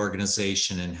leading the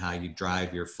organization and how you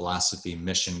drive your philosophy,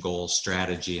 mission, goals,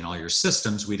 strategy, and all your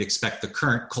systems, we'd expect the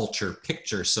current culture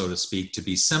picture, so to speak, to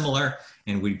be similar,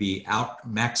 and we'd be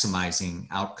maximizing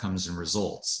outcomes and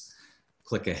results.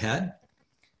 Click ahead.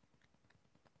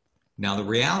 Now, the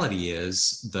reality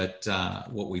is that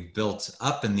what we've built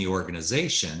up in the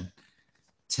organization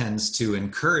tends to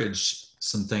encourage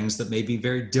some things that may be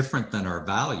very different than our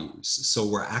values. So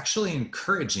we're actually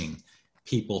encouraging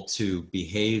people to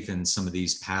behave in some of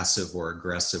these passive or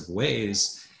aggressive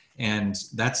ways. And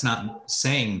that's not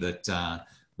saying that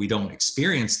we don't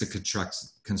experience the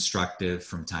constructive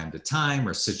from time to time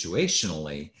or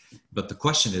situationally, but the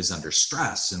question is under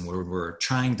stress, and we're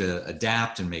trying to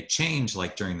adapt and make change,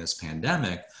 like during this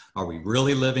pandemic. Are we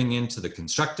really living into the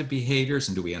constructive behaviors,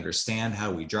 and do we understand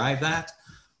how we drive that?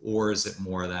 Or is it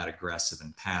more of that aggressive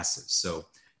and passive? So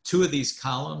 2 of these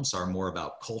columns are more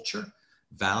about culture,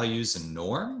 values, and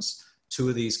norms. 2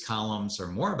 of these columns are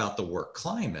more about the work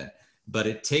climate, but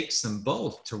it takes them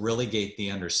both to really get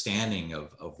the understanding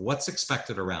of what's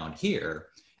expected around here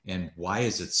and why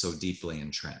is it so deeply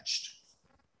entrenched.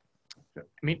 I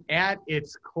mean, at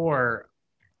its core,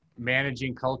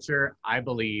 managing culture, I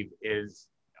believe, is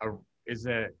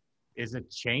a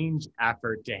change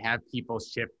effort to have people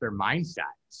shift their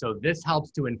mindset. So this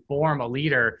helps to inform a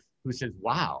leader who says,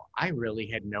 wow, I really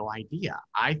had no idea.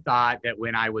 I thought that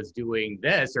when I was doing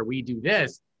this or we do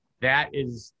this, that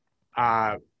is,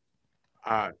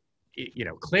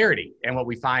 clarity. And what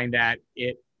we find that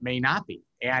it may not be.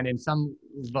 And in some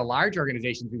of the large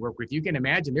organizations we work with, you can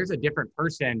imagine there's a different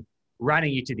person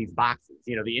running each of these boxes.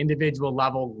 The individual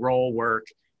level role work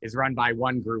is run by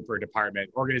one group or department,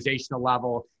 organizational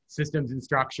level, systems and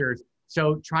structures.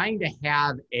 So trying to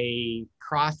have a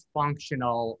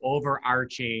cross-functional,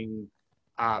 overarching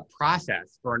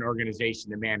process for an organization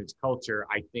to manage culture,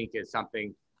 I think is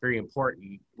something very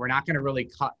important. We're not going to really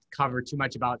cover too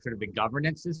much about sort of the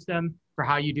governance system for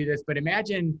how you do this, but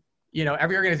imagine,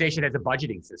 every organization has a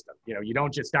budgeting system. You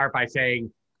don't just start by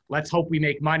saying, let's hope we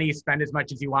make money, spend as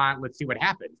much as you want, let's see what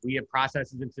happens. We have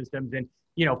processes and systems, and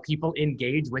people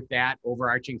engage with that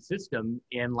overarching system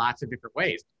in lots of different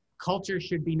ways. Culture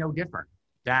should be no different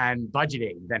than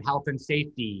budgeting, than health and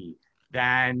safety,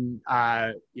 than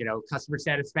customer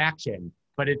satisfaction.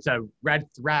 But it's a red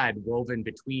thread woven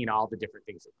between all the different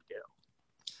things that we do.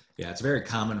 Yeah, it's very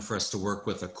common for us to work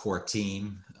with a core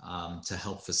team to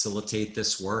help facilitate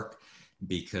this work,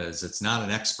 because it's not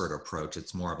an expert approach.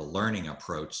 It's more of a learning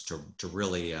approach to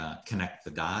really connect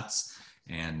the dots.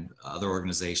 And other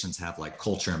organizations have like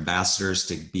culture ambassadors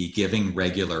to be giving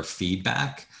regular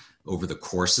feedback over the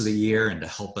course of the year and to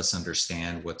help us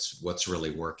understand what's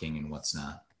really working and what's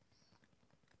not.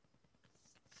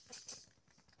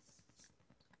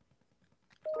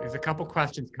 There's a couple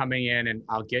questions coming in, and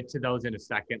I'll get to those in a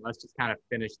second. Let's just kind of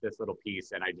finish this little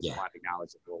piece, and I just want to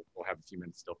acknowledge that we'll have a few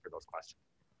minutes still for those questions.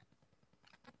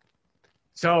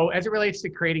 So as it relates to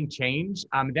creating change,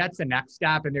 that's the next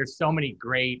step, and there's so many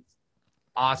great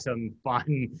awesome,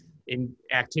 fun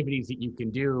activities that you can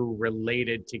do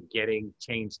related to getting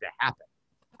change to happen.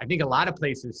 I think a lot of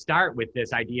places start with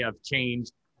this idea of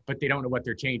change, but they don't know what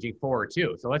they're changing for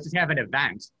too. So let's just have an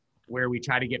event where we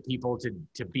try to get people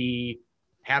to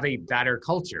have a better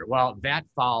culture. Well, that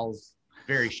falls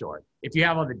very short. If you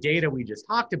have all the data we just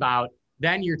talked about,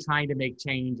 then you're trying to make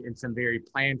change in some very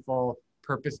planful,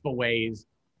 purposeful ways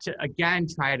to, again,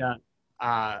 try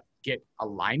to get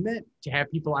alignment, to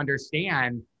have people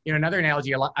understand. You know, another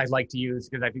analogy I like to use,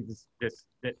 because I think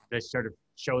this sort of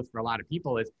shows for a lot of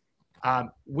people, is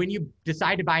when you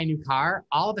decide to buy a new car,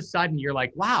 all of a sudden you're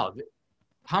like, wow,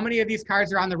 how many of these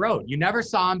cars are on the road? You never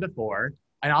saw them before.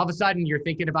 And all of a sudden you're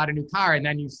thinking about a new car, and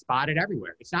then you spot it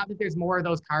everywhere. It's not that there's more of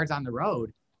those cars on the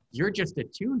road. You're just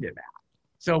attuned to that.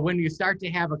 So when you start to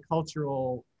have a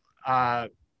cultural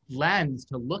lens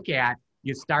to look at,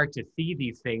 you start to see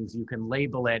these things, you can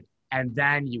label it, and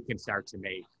then you can start to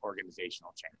make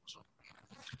organizational change.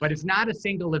 But it's not a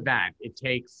single event. It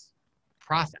takes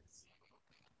process.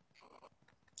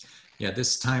 Yeah,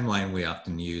 this timeline we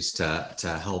often use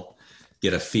to help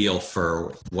get a feel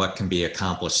for what can be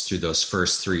accomplished through those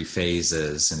first three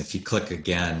phases. And if you click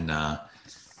again,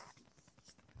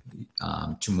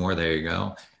 two more, there you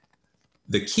go.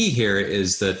 The key here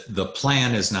is that the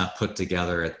plan is not put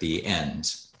together at the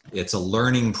end. It's a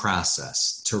learning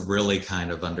process to really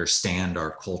kind of understand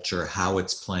our culture, how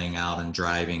it's playing out and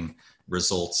driving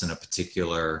results in a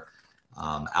particular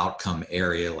outcome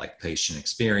area like patient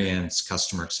experience,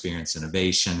 customer experience,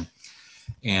 innovation.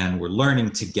 And we're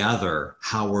learning together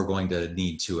how we're going to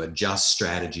need to adjust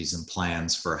strategies and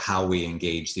plans for how we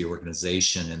engage the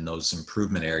organization in those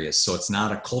improvement areas. So it's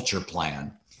not a culture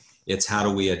plan. It's how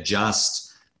do we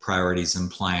adjust priorities and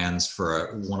plans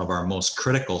for one of our most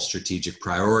critical strategic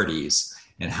priorities,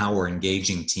 and how we're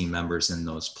engaging team members in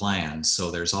those plans.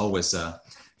 So there's always a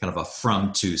kind of a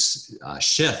from to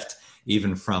shift,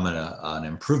 even from an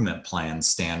improvement plan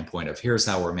standpoint of here's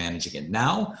how we're managing it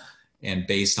now. And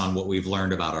based on what we've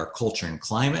learned about our culture and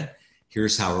climate,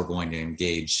 here's how we're going to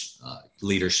engage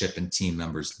leadership and team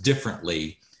members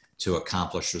differently to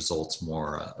accomplish results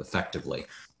more effectively.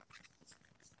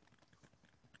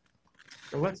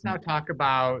 So let's now talk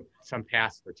about some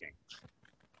paths for change.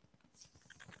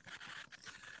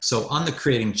 So on the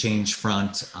creating change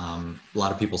front, a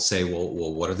lot of people say, well,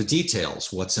 what are the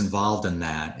details? What's involved in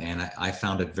that? And I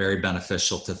found it very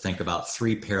beneficial to think about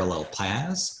three parallel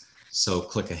paths. So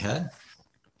click ahead.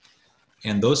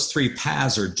 And those three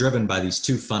paths are driven by these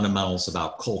two fundamentals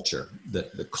about culture.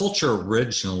 The culture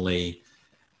originally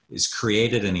is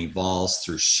created and evolves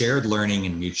through shared learning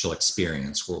and mutual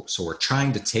experience. So we're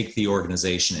trying to take the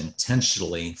organization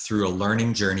intentionally through a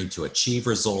learning journey to achieve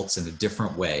results in a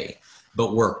different way.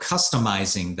 But we're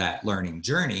customizing that learning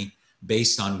journey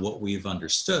based on what we've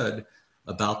understood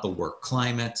about the work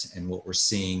climate and what we're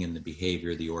seeing in the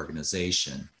behavior of the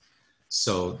organization.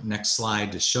 So next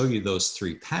slide to show you those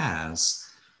three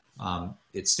paths.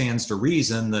 It stands to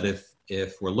reason that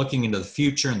if we're looking into the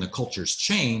future and the culture's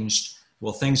changed,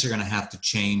 well, things are going to have to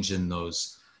change in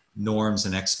those norms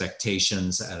and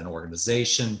expectations at an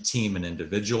organization, team, and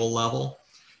individual level.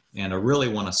 And I really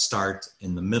want to start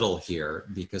in the middle here,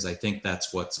 because I think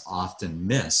that's what's often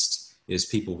missed, is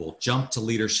people will jump to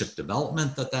leadership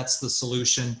development, that's the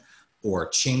solution, or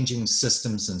changing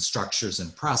systems and structures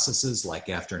and processes like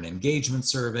after an engagement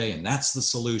survey, and that's the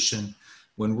solution,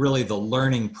 when really the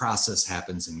learning process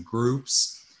happens in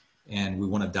groups. And we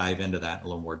want to dive into that in a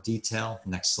little more detail.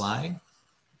 Next slide.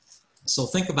 So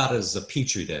think about it as a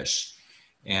petri dish,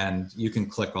 and you can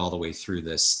click all the way through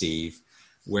this, Steve,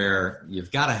 where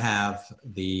you've got to have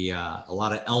a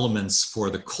lot of elements for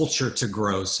the culture to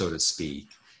grow, so to speak.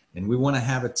 And we want to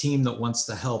have a team that wants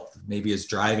to help, maybe is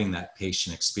driving that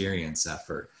patient experience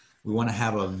effort. We want to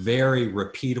have a very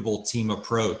repeatable team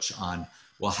approach on,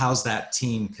 well, how's that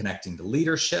team connecting to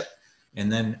leadership,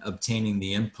 and then obtaining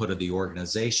the input of the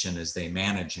organization as they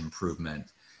manage improvement.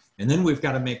 And then we've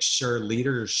got to make sure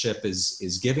leadership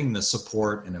is giving the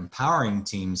support and empowering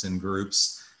teams and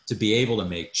groups to be able to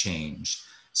make change.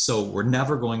 So we're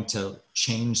never going to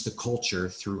change the culture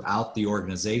throughout the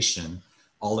organization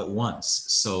all at once.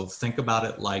 So think about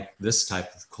it like this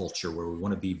type of culture, where we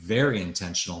want to be very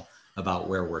intentional about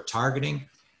where we're targeting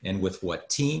and with what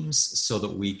teams, so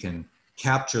that we can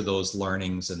capture those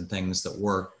learnings and things that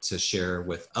work to share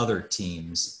with other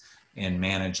teams and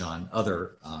manage on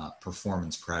other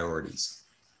performance priorities.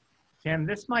 Tim,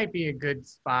 this might be a good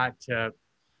spot to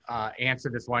answer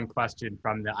this one question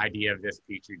from the idea of this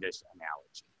petri dish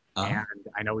analogy. And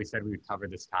I know we said we would cover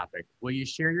this topic. Will you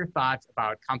share your thoughts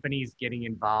about companies getting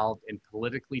involved in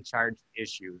politically charged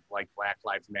issues like Black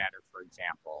Lives Matter, for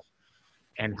example,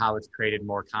 and how it's created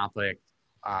more conflict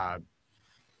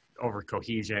over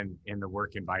cohesion in the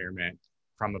work environment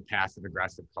from a passive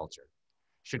aggressive culture.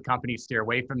 Should companies steer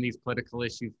away from these political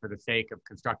issues for the sake of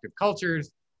constructive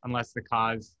cultures unless the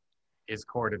cause is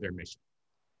core to their mission?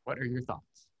 What are your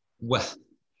thoughts? Well,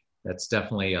 that's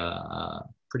definitely a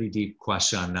pretty deep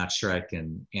question. I'm not sure I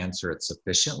can answer it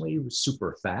sufficiently,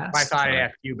 super fast. I thought I'd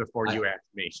ask you before you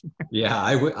asked me. Yeah,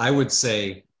 I would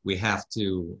say we have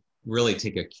to really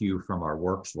take a cue from our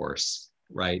workforce,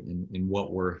 right? In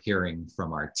what we're hearing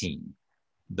from our team.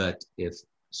 That if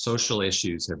social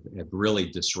issues have really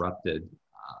disrupted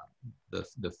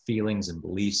the feelings and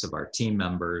beliefs of our team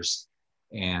members,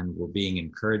 and we're being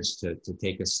encouraged to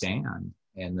take a stand,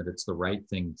 and that it's the right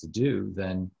thing to do,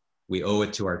 then we owe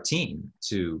it to our team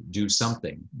to do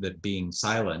something. That being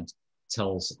silent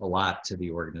tells a lot to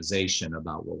the organization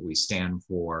about what we stand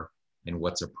for and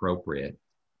what's appropriate.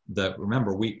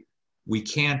 Remember, we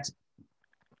can't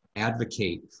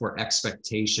advocate for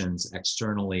expectations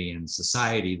externally in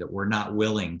society that we're not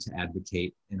willing to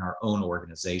advocate in our own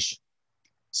organization.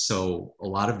 So a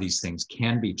lot of these things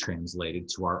can be translated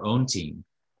to our own team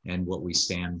and what we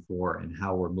stand for and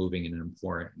how we're moving in an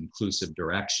more inclusive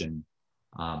direction.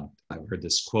 I've heard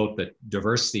this quote that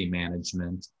diversity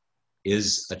management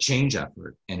is a change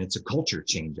effort, and it's a culture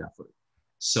change effort.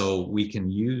 So we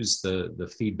can use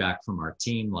the feedback from our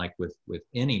team, like with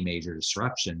any major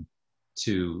disruption,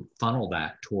 to funnel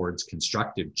that towards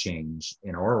constructive change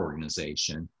in our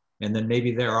organization. And then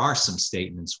maybe there are some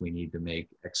statements we need to make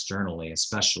externally,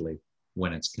 especially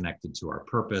when it's connected to our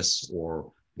purpose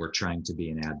or we're trying to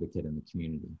be an advocate in the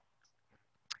community.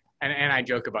 And I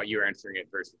joke about you answering it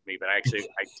versus me, but I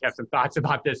have some thoughts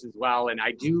about this as well. And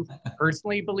I do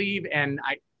personally believe, and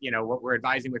what we're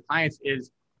advising with clients is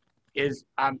it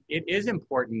is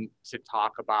important to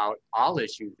talk about all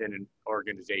issues in an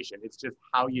organization. It's just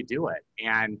how you do it.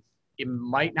 And it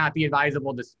might not be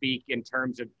advisable to speak in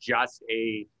terms of just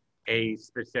a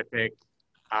specific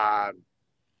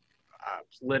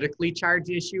politically charged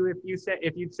issue, if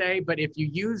you'd say, but if you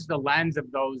use the lens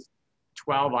of those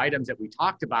 12 items that we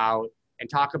talked about and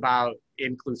talk about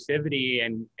inclusivity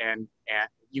and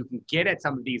you can get at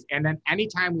some of these. And then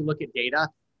anytime we look at data,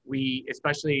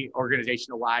 especially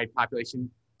organizational-wide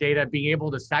population data, being able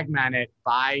to segment it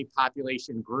by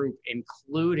population group,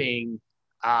 including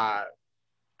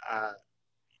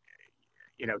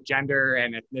gender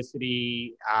and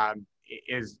ethnicity,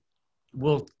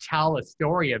 will tell a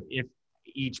story of if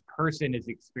each person is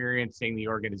experiencing the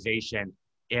organization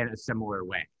in a similar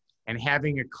way. And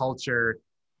having a culture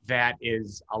that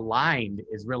is aligned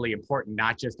is really important,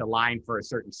 not just aligned for a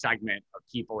certain segment of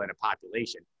people in a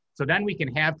population. So then we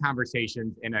can have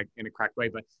conversations in a correct way.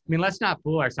 But I mean, let's not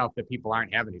fool ourselves that people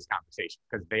aren't having these conversations,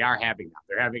 because they are having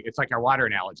them. It's like our water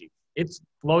analogy. It's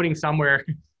floating somewhere.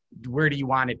 Where do you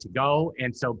want it to go?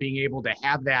 And so being able to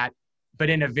have that, but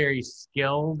in a very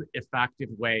skilled, effective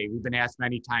way. We've been asked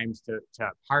many times to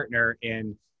partner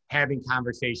in having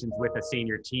conversations with a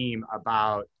senior team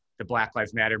about the Black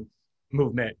Lives Matter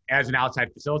movement as an outside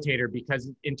facilitator, because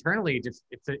internally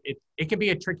it can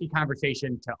be a tricky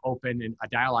conversation to open a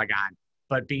dialogue on,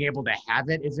 but being able to have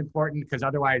it is important, because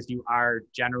otherwise you are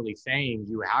generally saying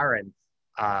you are in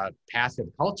passive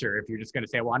culture if you're just going to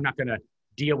say, well, I'm not going to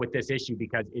deal with this issue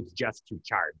because it's just too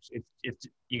charged. It's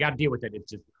you got to deal with it.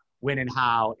 It's just when and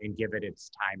how, and give it its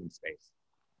time and space.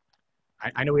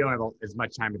 I know we don't have as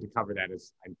much time to cover that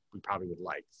as we probably would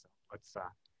like. So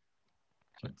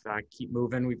let's keep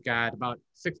moving. We've got about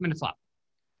 6 minutes left.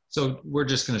 So we're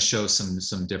just going to show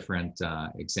some different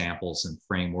examples and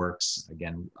frameworks.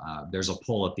 Again, there's a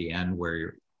poll at the end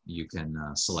where you can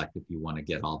select if you want to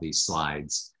get all these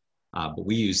slides. But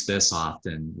we use this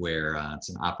often where it's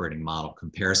an operating model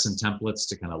comparison templates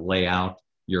to kind of lay out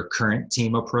your current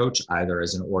team approach, either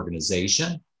as an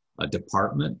organization, a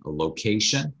department, a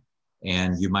location,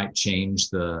 and you might change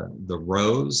the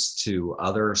rows to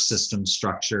other system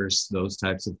structures, those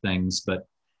types of things. But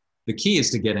the key is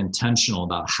to get intentional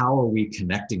about how are we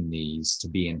connecting these to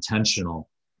be intentional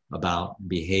about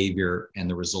behavior and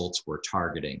the results we're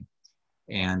targeting.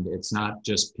 And it's not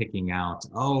just picking out,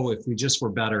 oh, if we just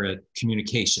were better at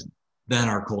communication, then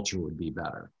our culture would be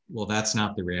better. Well, that's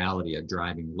not the reality of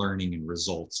driving learning and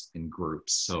results in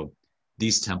groups. So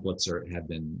these templates have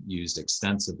been used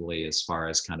extensively as far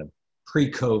as kind of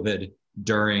pre-COVID,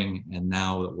 during, and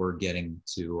now that we're getting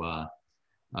to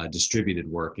a distributed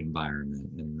work environment,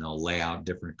 and they'll lay out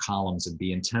different columns and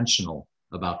be intentional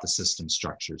about the system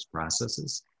structures,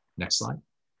 processes. Next slide.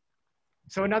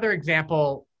 So another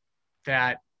example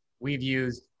that we've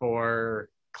used for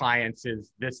clients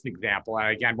is this example. And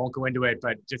again, won't go into it,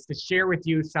 but just to share with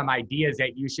you some ideas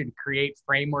that you should create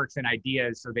frameworks and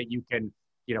ideas so that you can,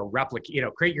 replicate,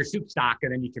 create your soup stock,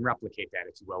 and then you can replicate that,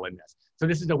 if you will, in this. So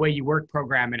this is the way you work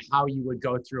program and how you would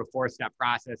go through a 4-step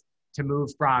process to move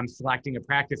from selecting a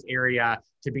practice area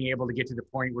to being able to get to the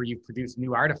point where you produce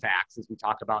new artifacts, as we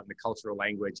talk about in the cultural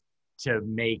language, to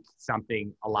make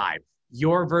something alive.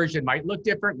 Your version might look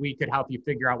different. We could help you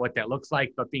figure out what that looks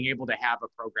like, but being able to have a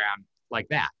program like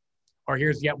that. Or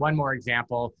here's yet one more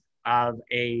example of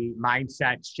a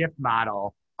mindset shift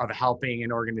model of helping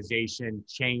an organization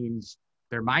change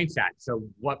their mindset. So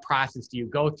what process do you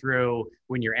go through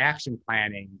when you're action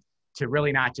planning to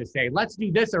really not just say, let's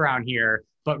do this around here,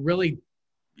 but really,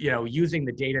 using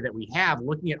the data that we have,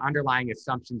 looking at underlying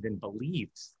assumptions and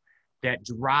beliefs that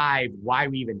drive why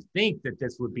we even think that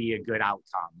this would be a good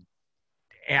outcome,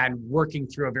 and working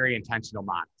through a very intentional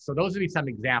model. So those would be some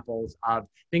examples of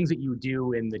things that you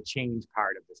do in the change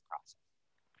part of this process.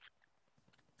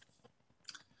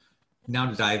 Now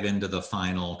to dive into the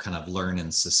final kind of learn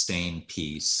and sustain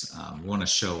piece, we want to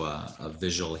show a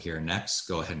visual here next.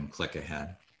 Go ahead and click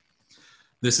ahead.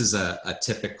 This is a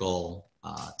typical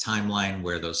timeline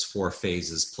where those 4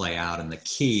 phases play out, and the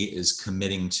key is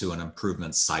committing to an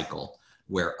improvement cycle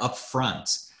where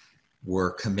upfront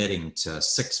we're committing to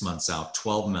 6 months out,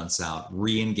 12 months out,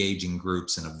 re-engaging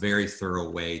groups in a very thorough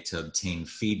way to obtain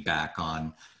feedback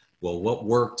on, well, what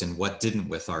worked and what didn't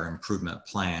with our improvement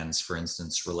plans, for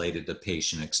instance, related to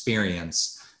patient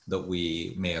experience that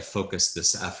we may have focused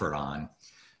this effort on.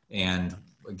 And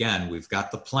again, we've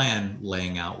got the plan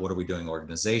laying out what are we doing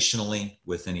organizationally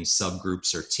with any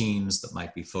subgroups or teams that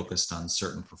might be focused on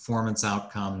certain performance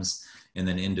outcomes, and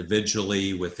then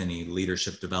individually with any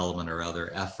leadership development or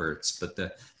other efforts. But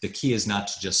the key is not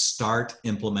to just start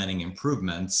implementing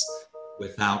improvements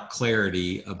without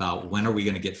clarity about when are we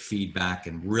going to get feedback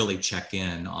and really check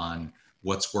in on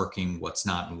what's working, what's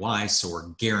not, and why. So we're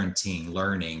guaranteeing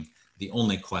learning. The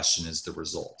only question is the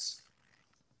results.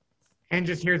 And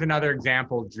just here's another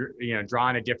example,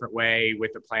 drawn a different way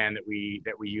with the plan that we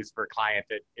use for a client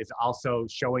that is also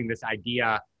showing this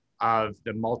idea of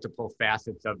the multiple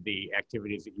facets of the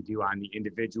activities that you do on the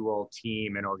individual,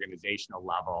 team, and organizational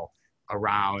level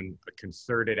around a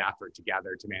concerted effort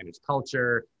together to manage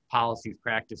culture, policies,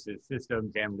 practices,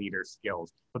 systems, and leader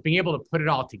skills. But being able to put it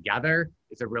all together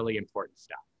is a really important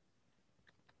step.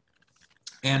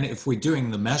 And if we're doing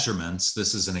the measurements,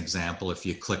 this is an example, if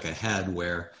you click ahead,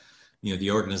 where the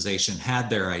organization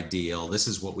had their ideal, this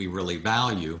is what we really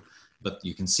value, but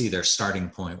you can see their starting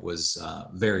point was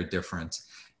very different.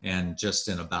 And just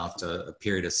in about a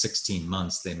period of 16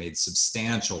 months, they made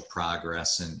substantial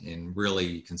progress, and really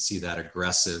you can see that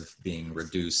aggressive being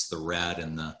reduced, the red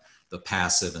and the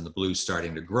passive and the blue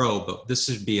starting to grow. But this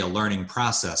should be a learning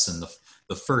process, and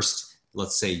the first,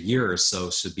 let's say, year or so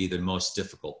should be the most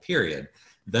difficult period.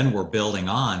 Then we're building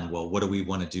on, well, what do we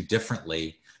want to do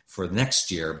differently for next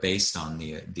year based on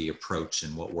the approach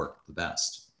and what worked the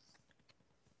best.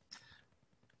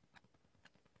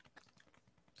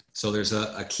 So there's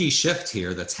a key shift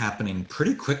here that's happening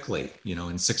pretty quickly,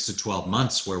 in 6 to 12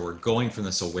 months, where we're going from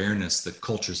this awareness that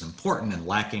culture is important and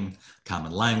lacking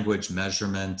common language,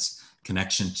 measurement,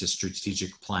 connection to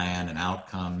strategic plan and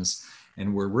outcomes.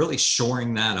 And we're really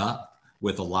shoring that up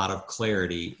with a lot of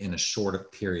clarity in a shorter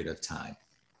period of time.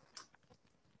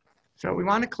 So we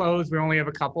want to close. We only have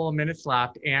a couple of minutes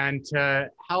left. And to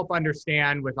help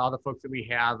understand with all the folks that we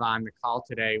have on the call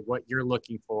today, what you're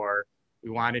looking for,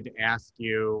 we wanted to ask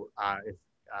you,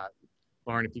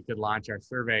 Lauren, if you could launch our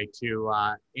survey to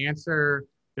answer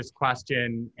this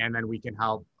question, and then we can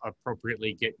help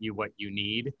appropriately get you what you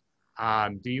need.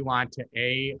 Do you want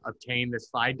to obtain the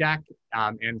slide deck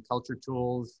and culture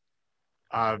tools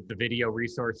of the video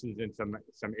resources in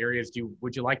some areas?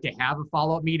 Would you like to have a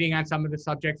follow-up meeting on some of the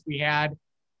subjects we had,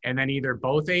 and then either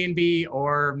both A and B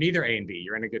or neither A and B?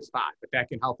 You're in a good spot, but that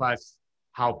can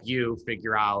help you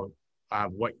figure out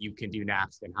what you can do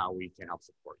next and how we can help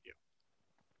support you.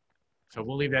 So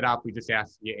we'll leave that up. We just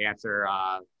ask you answer,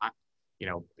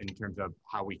 in terms of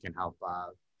how we can help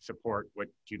support what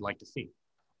you'd like to see.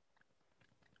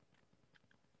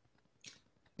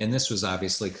 And this was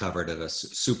obviously covered at a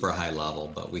super high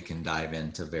level, but we can dive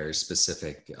into very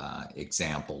specific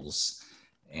examples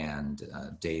and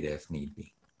data if need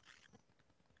be.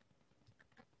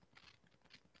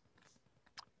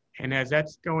 And as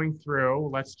that's going through,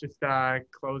 let's just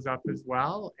close up as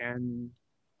well and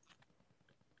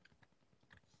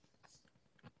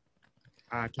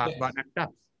talk about next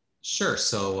steps. Sure.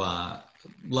 So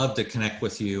love to connect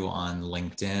with you on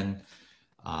LinkedIn.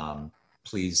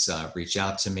 Please reach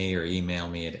out to me or email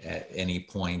me at any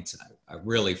point. I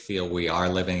really feel we are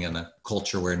living in a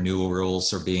culture where new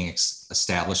rules are being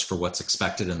established for what's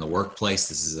expected in the workplace.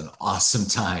 This is an awesome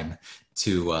time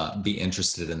to be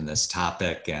interested in this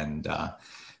topic. And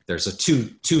there's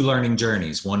two learning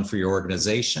journeys, one for your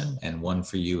organization and one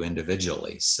for you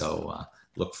individually. So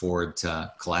look forward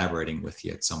to collaborating with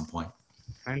you at some point.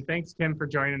 And thanks, Tim, for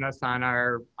joining us on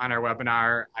our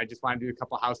webinar. I just want to do a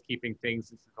couple housekeeping things.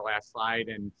 This is the last slide,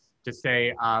 and just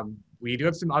say we do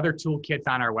have some other toolkits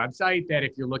on our website that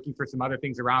if you're looking for some other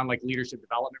things around like leadership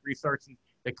development resources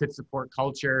that could support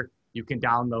culture, you can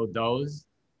download those.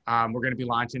 We're going to be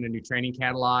launching a new training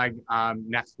catalog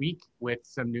next week with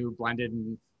some new blended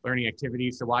and learning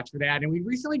activities, so watch for that. And we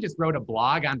recently just wrote a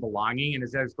blog on belonging, and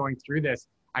as I was going through this,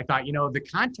 I thought, you know, the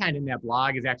content in that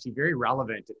blog is actually very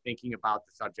relevant to thinking about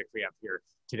the subject we have here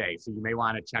today. So you may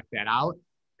want to check that out.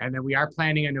 And then we are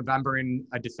planning a November and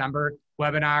a December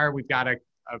webinar. We've got a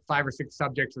 5 or 6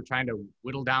 subjects we're trying to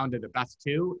whittle down to the best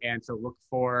 2. And so look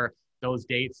for those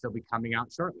dates. They'll be coming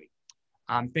out shortly.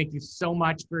 Thank you so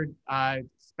much for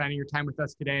spending your time with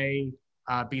us today.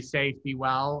 Be safe, be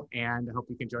well, and I hope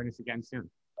you can join us again soon.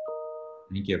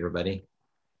 Thank you, everybody.